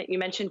sleep in it, you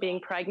mentioned being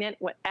pregnant,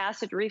 with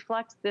acid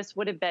reflux, this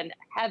would have been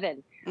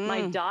heaven.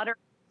 My daughter,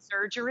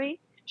 surgery,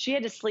 she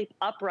had to sleep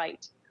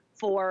upright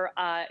for,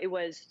 it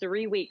was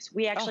 3 weeks.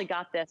 We actually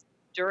got this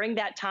during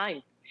that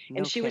time.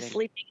 And she was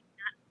sleeping.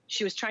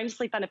 She was trying to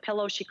sleep on a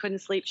pillow. She couldn't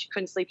sleep. She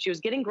couldn't sleep. She was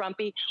getting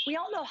grumpy. We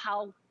all know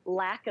how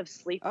lack of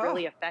sleep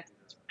really affects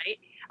us, right?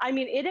 I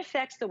mean, it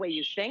affects the way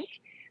you think,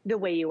 the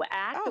way you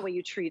act, the way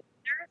you treat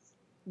others.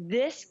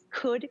 This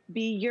could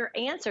be your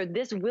answer.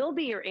 This will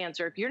be your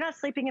answer. If you're not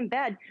sleeping in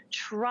bed,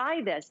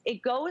 try this.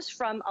 It goes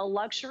from a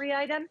luxury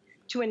item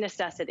to a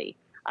necessity.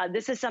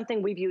 This is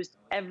something we've used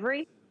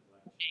every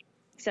day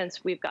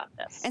since we've got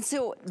this. And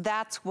so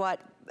that's what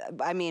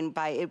I mean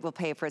by it will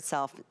pay for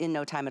itself in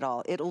no time at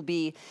all. It'll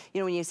be, you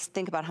know, when you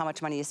think about how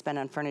much money you spend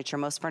on furniture,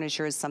 most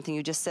furniture is something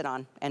you just sit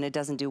on and it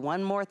doesn't do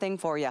one more thing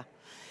for you.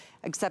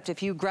 Except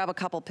if you grab a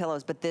couple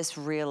pillows, but this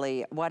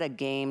really, what a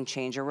game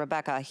changer.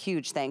 Rebecca, a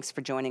huge thanks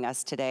for joining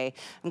us today.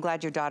 I'm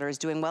glad your daughter is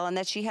doing well and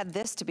that she had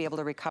this to be able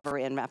to recover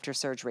in after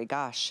surgery.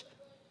 Gosh.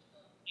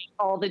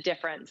 All the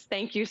difference.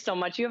 Thank you so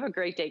much. You have a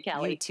great day,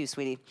 Callie. You too,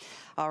 sweetie.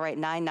 All right,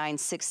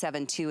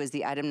 99672 is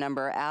the item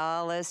number.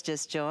 Alice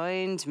just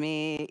joined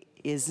me.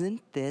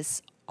 Isn't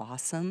this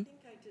awesome?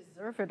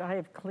 Deserve it. I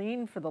have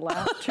cleaned for the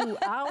last 2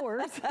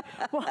 hours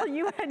while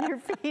you had your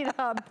feet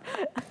up,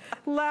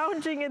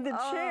 lounging in the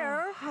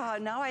chair.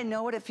 Now I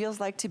know what it feels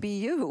like to be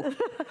you.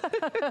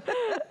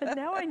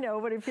 Now I know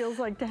what it feels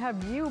like to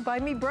have you buy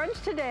me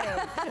brunch today.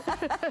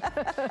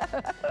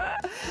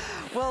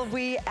 Well,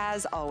 we,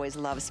 as always,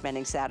 love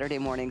spending Saturday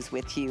mornings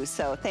with you.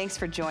 So thanks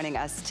for joining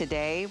us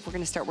today. We're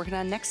going to start working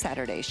on next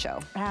Saturday's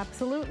show.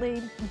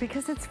 Absolutely,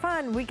 because it's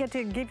fun. We get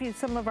to give you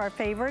some of our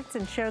favorites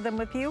and share them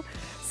with you.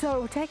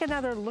 So take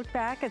another look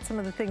back at some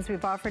of the things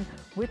we've offered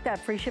with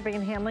that free shipping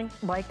and handling,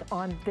 like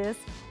on this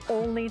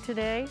only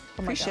today.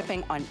 Oh free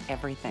shipping on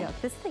everything. Yeah,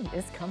 this thing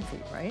is comfy,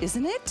 right?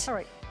 Isn't it? All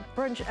right,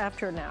 brunch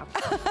after a nap.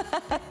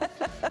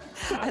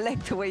 I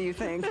like the way you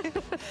think.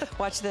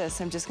 Watch this.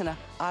 I'm just going to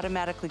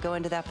automatically go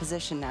into that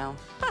position now.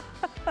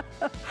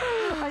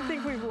 I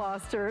think we've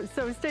lost her.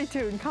 So stay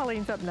tuned.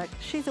 Colleen's up next.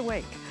 She's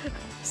awake.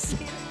 See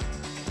you.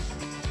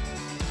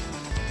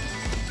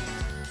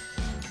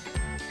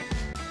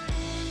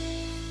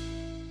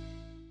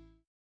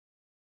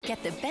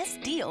 Get the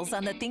best deals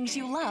on the things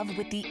you love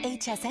with the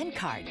HSN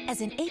card.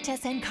 As an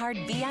HSN card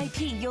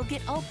VIP, you'll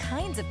get all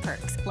kinds of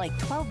perks, like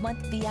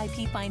 12-month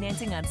VIP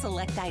financing on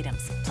select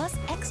items, plus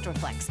extra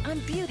flex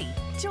on beauty,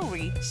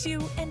 jewelry,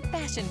 shoe, and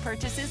fashion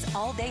purchases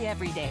all day,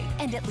 every day.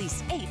 And at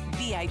least 8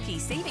 VIP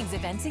savings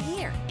events a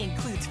year.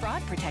 Includes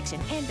fraud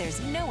protection, and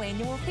there's no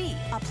annual fee.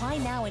 Apply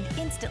now and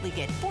instantly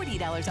get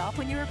 $40 off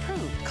when you're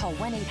approved. Call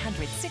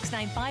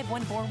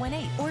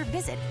 1-800-695-1418 or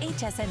visit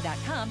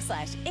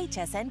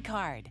hsn.com/HSN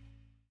card.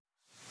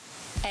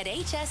 At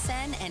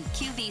HSN and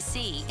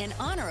QVC, in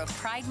honor of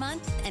Pride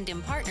Month and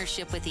in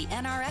partnership with the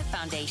NRF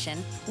Foundation,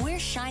 we're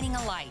shining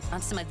a light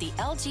on some of the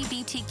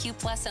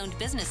LGBTQ+ owned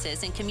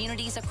businesses and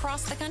communities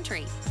across the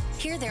country.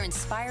 Hear their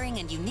inspiring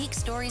and unique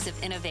stories of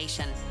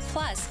innovation.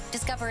 Plus,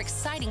 discover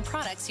exciting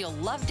products you'll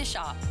love to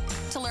shop.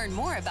 To learn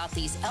more about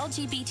these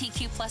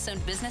LGBTQ+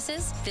 owned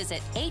businesses,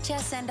 visit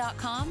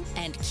hsn.com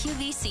and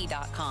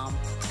qvc.com.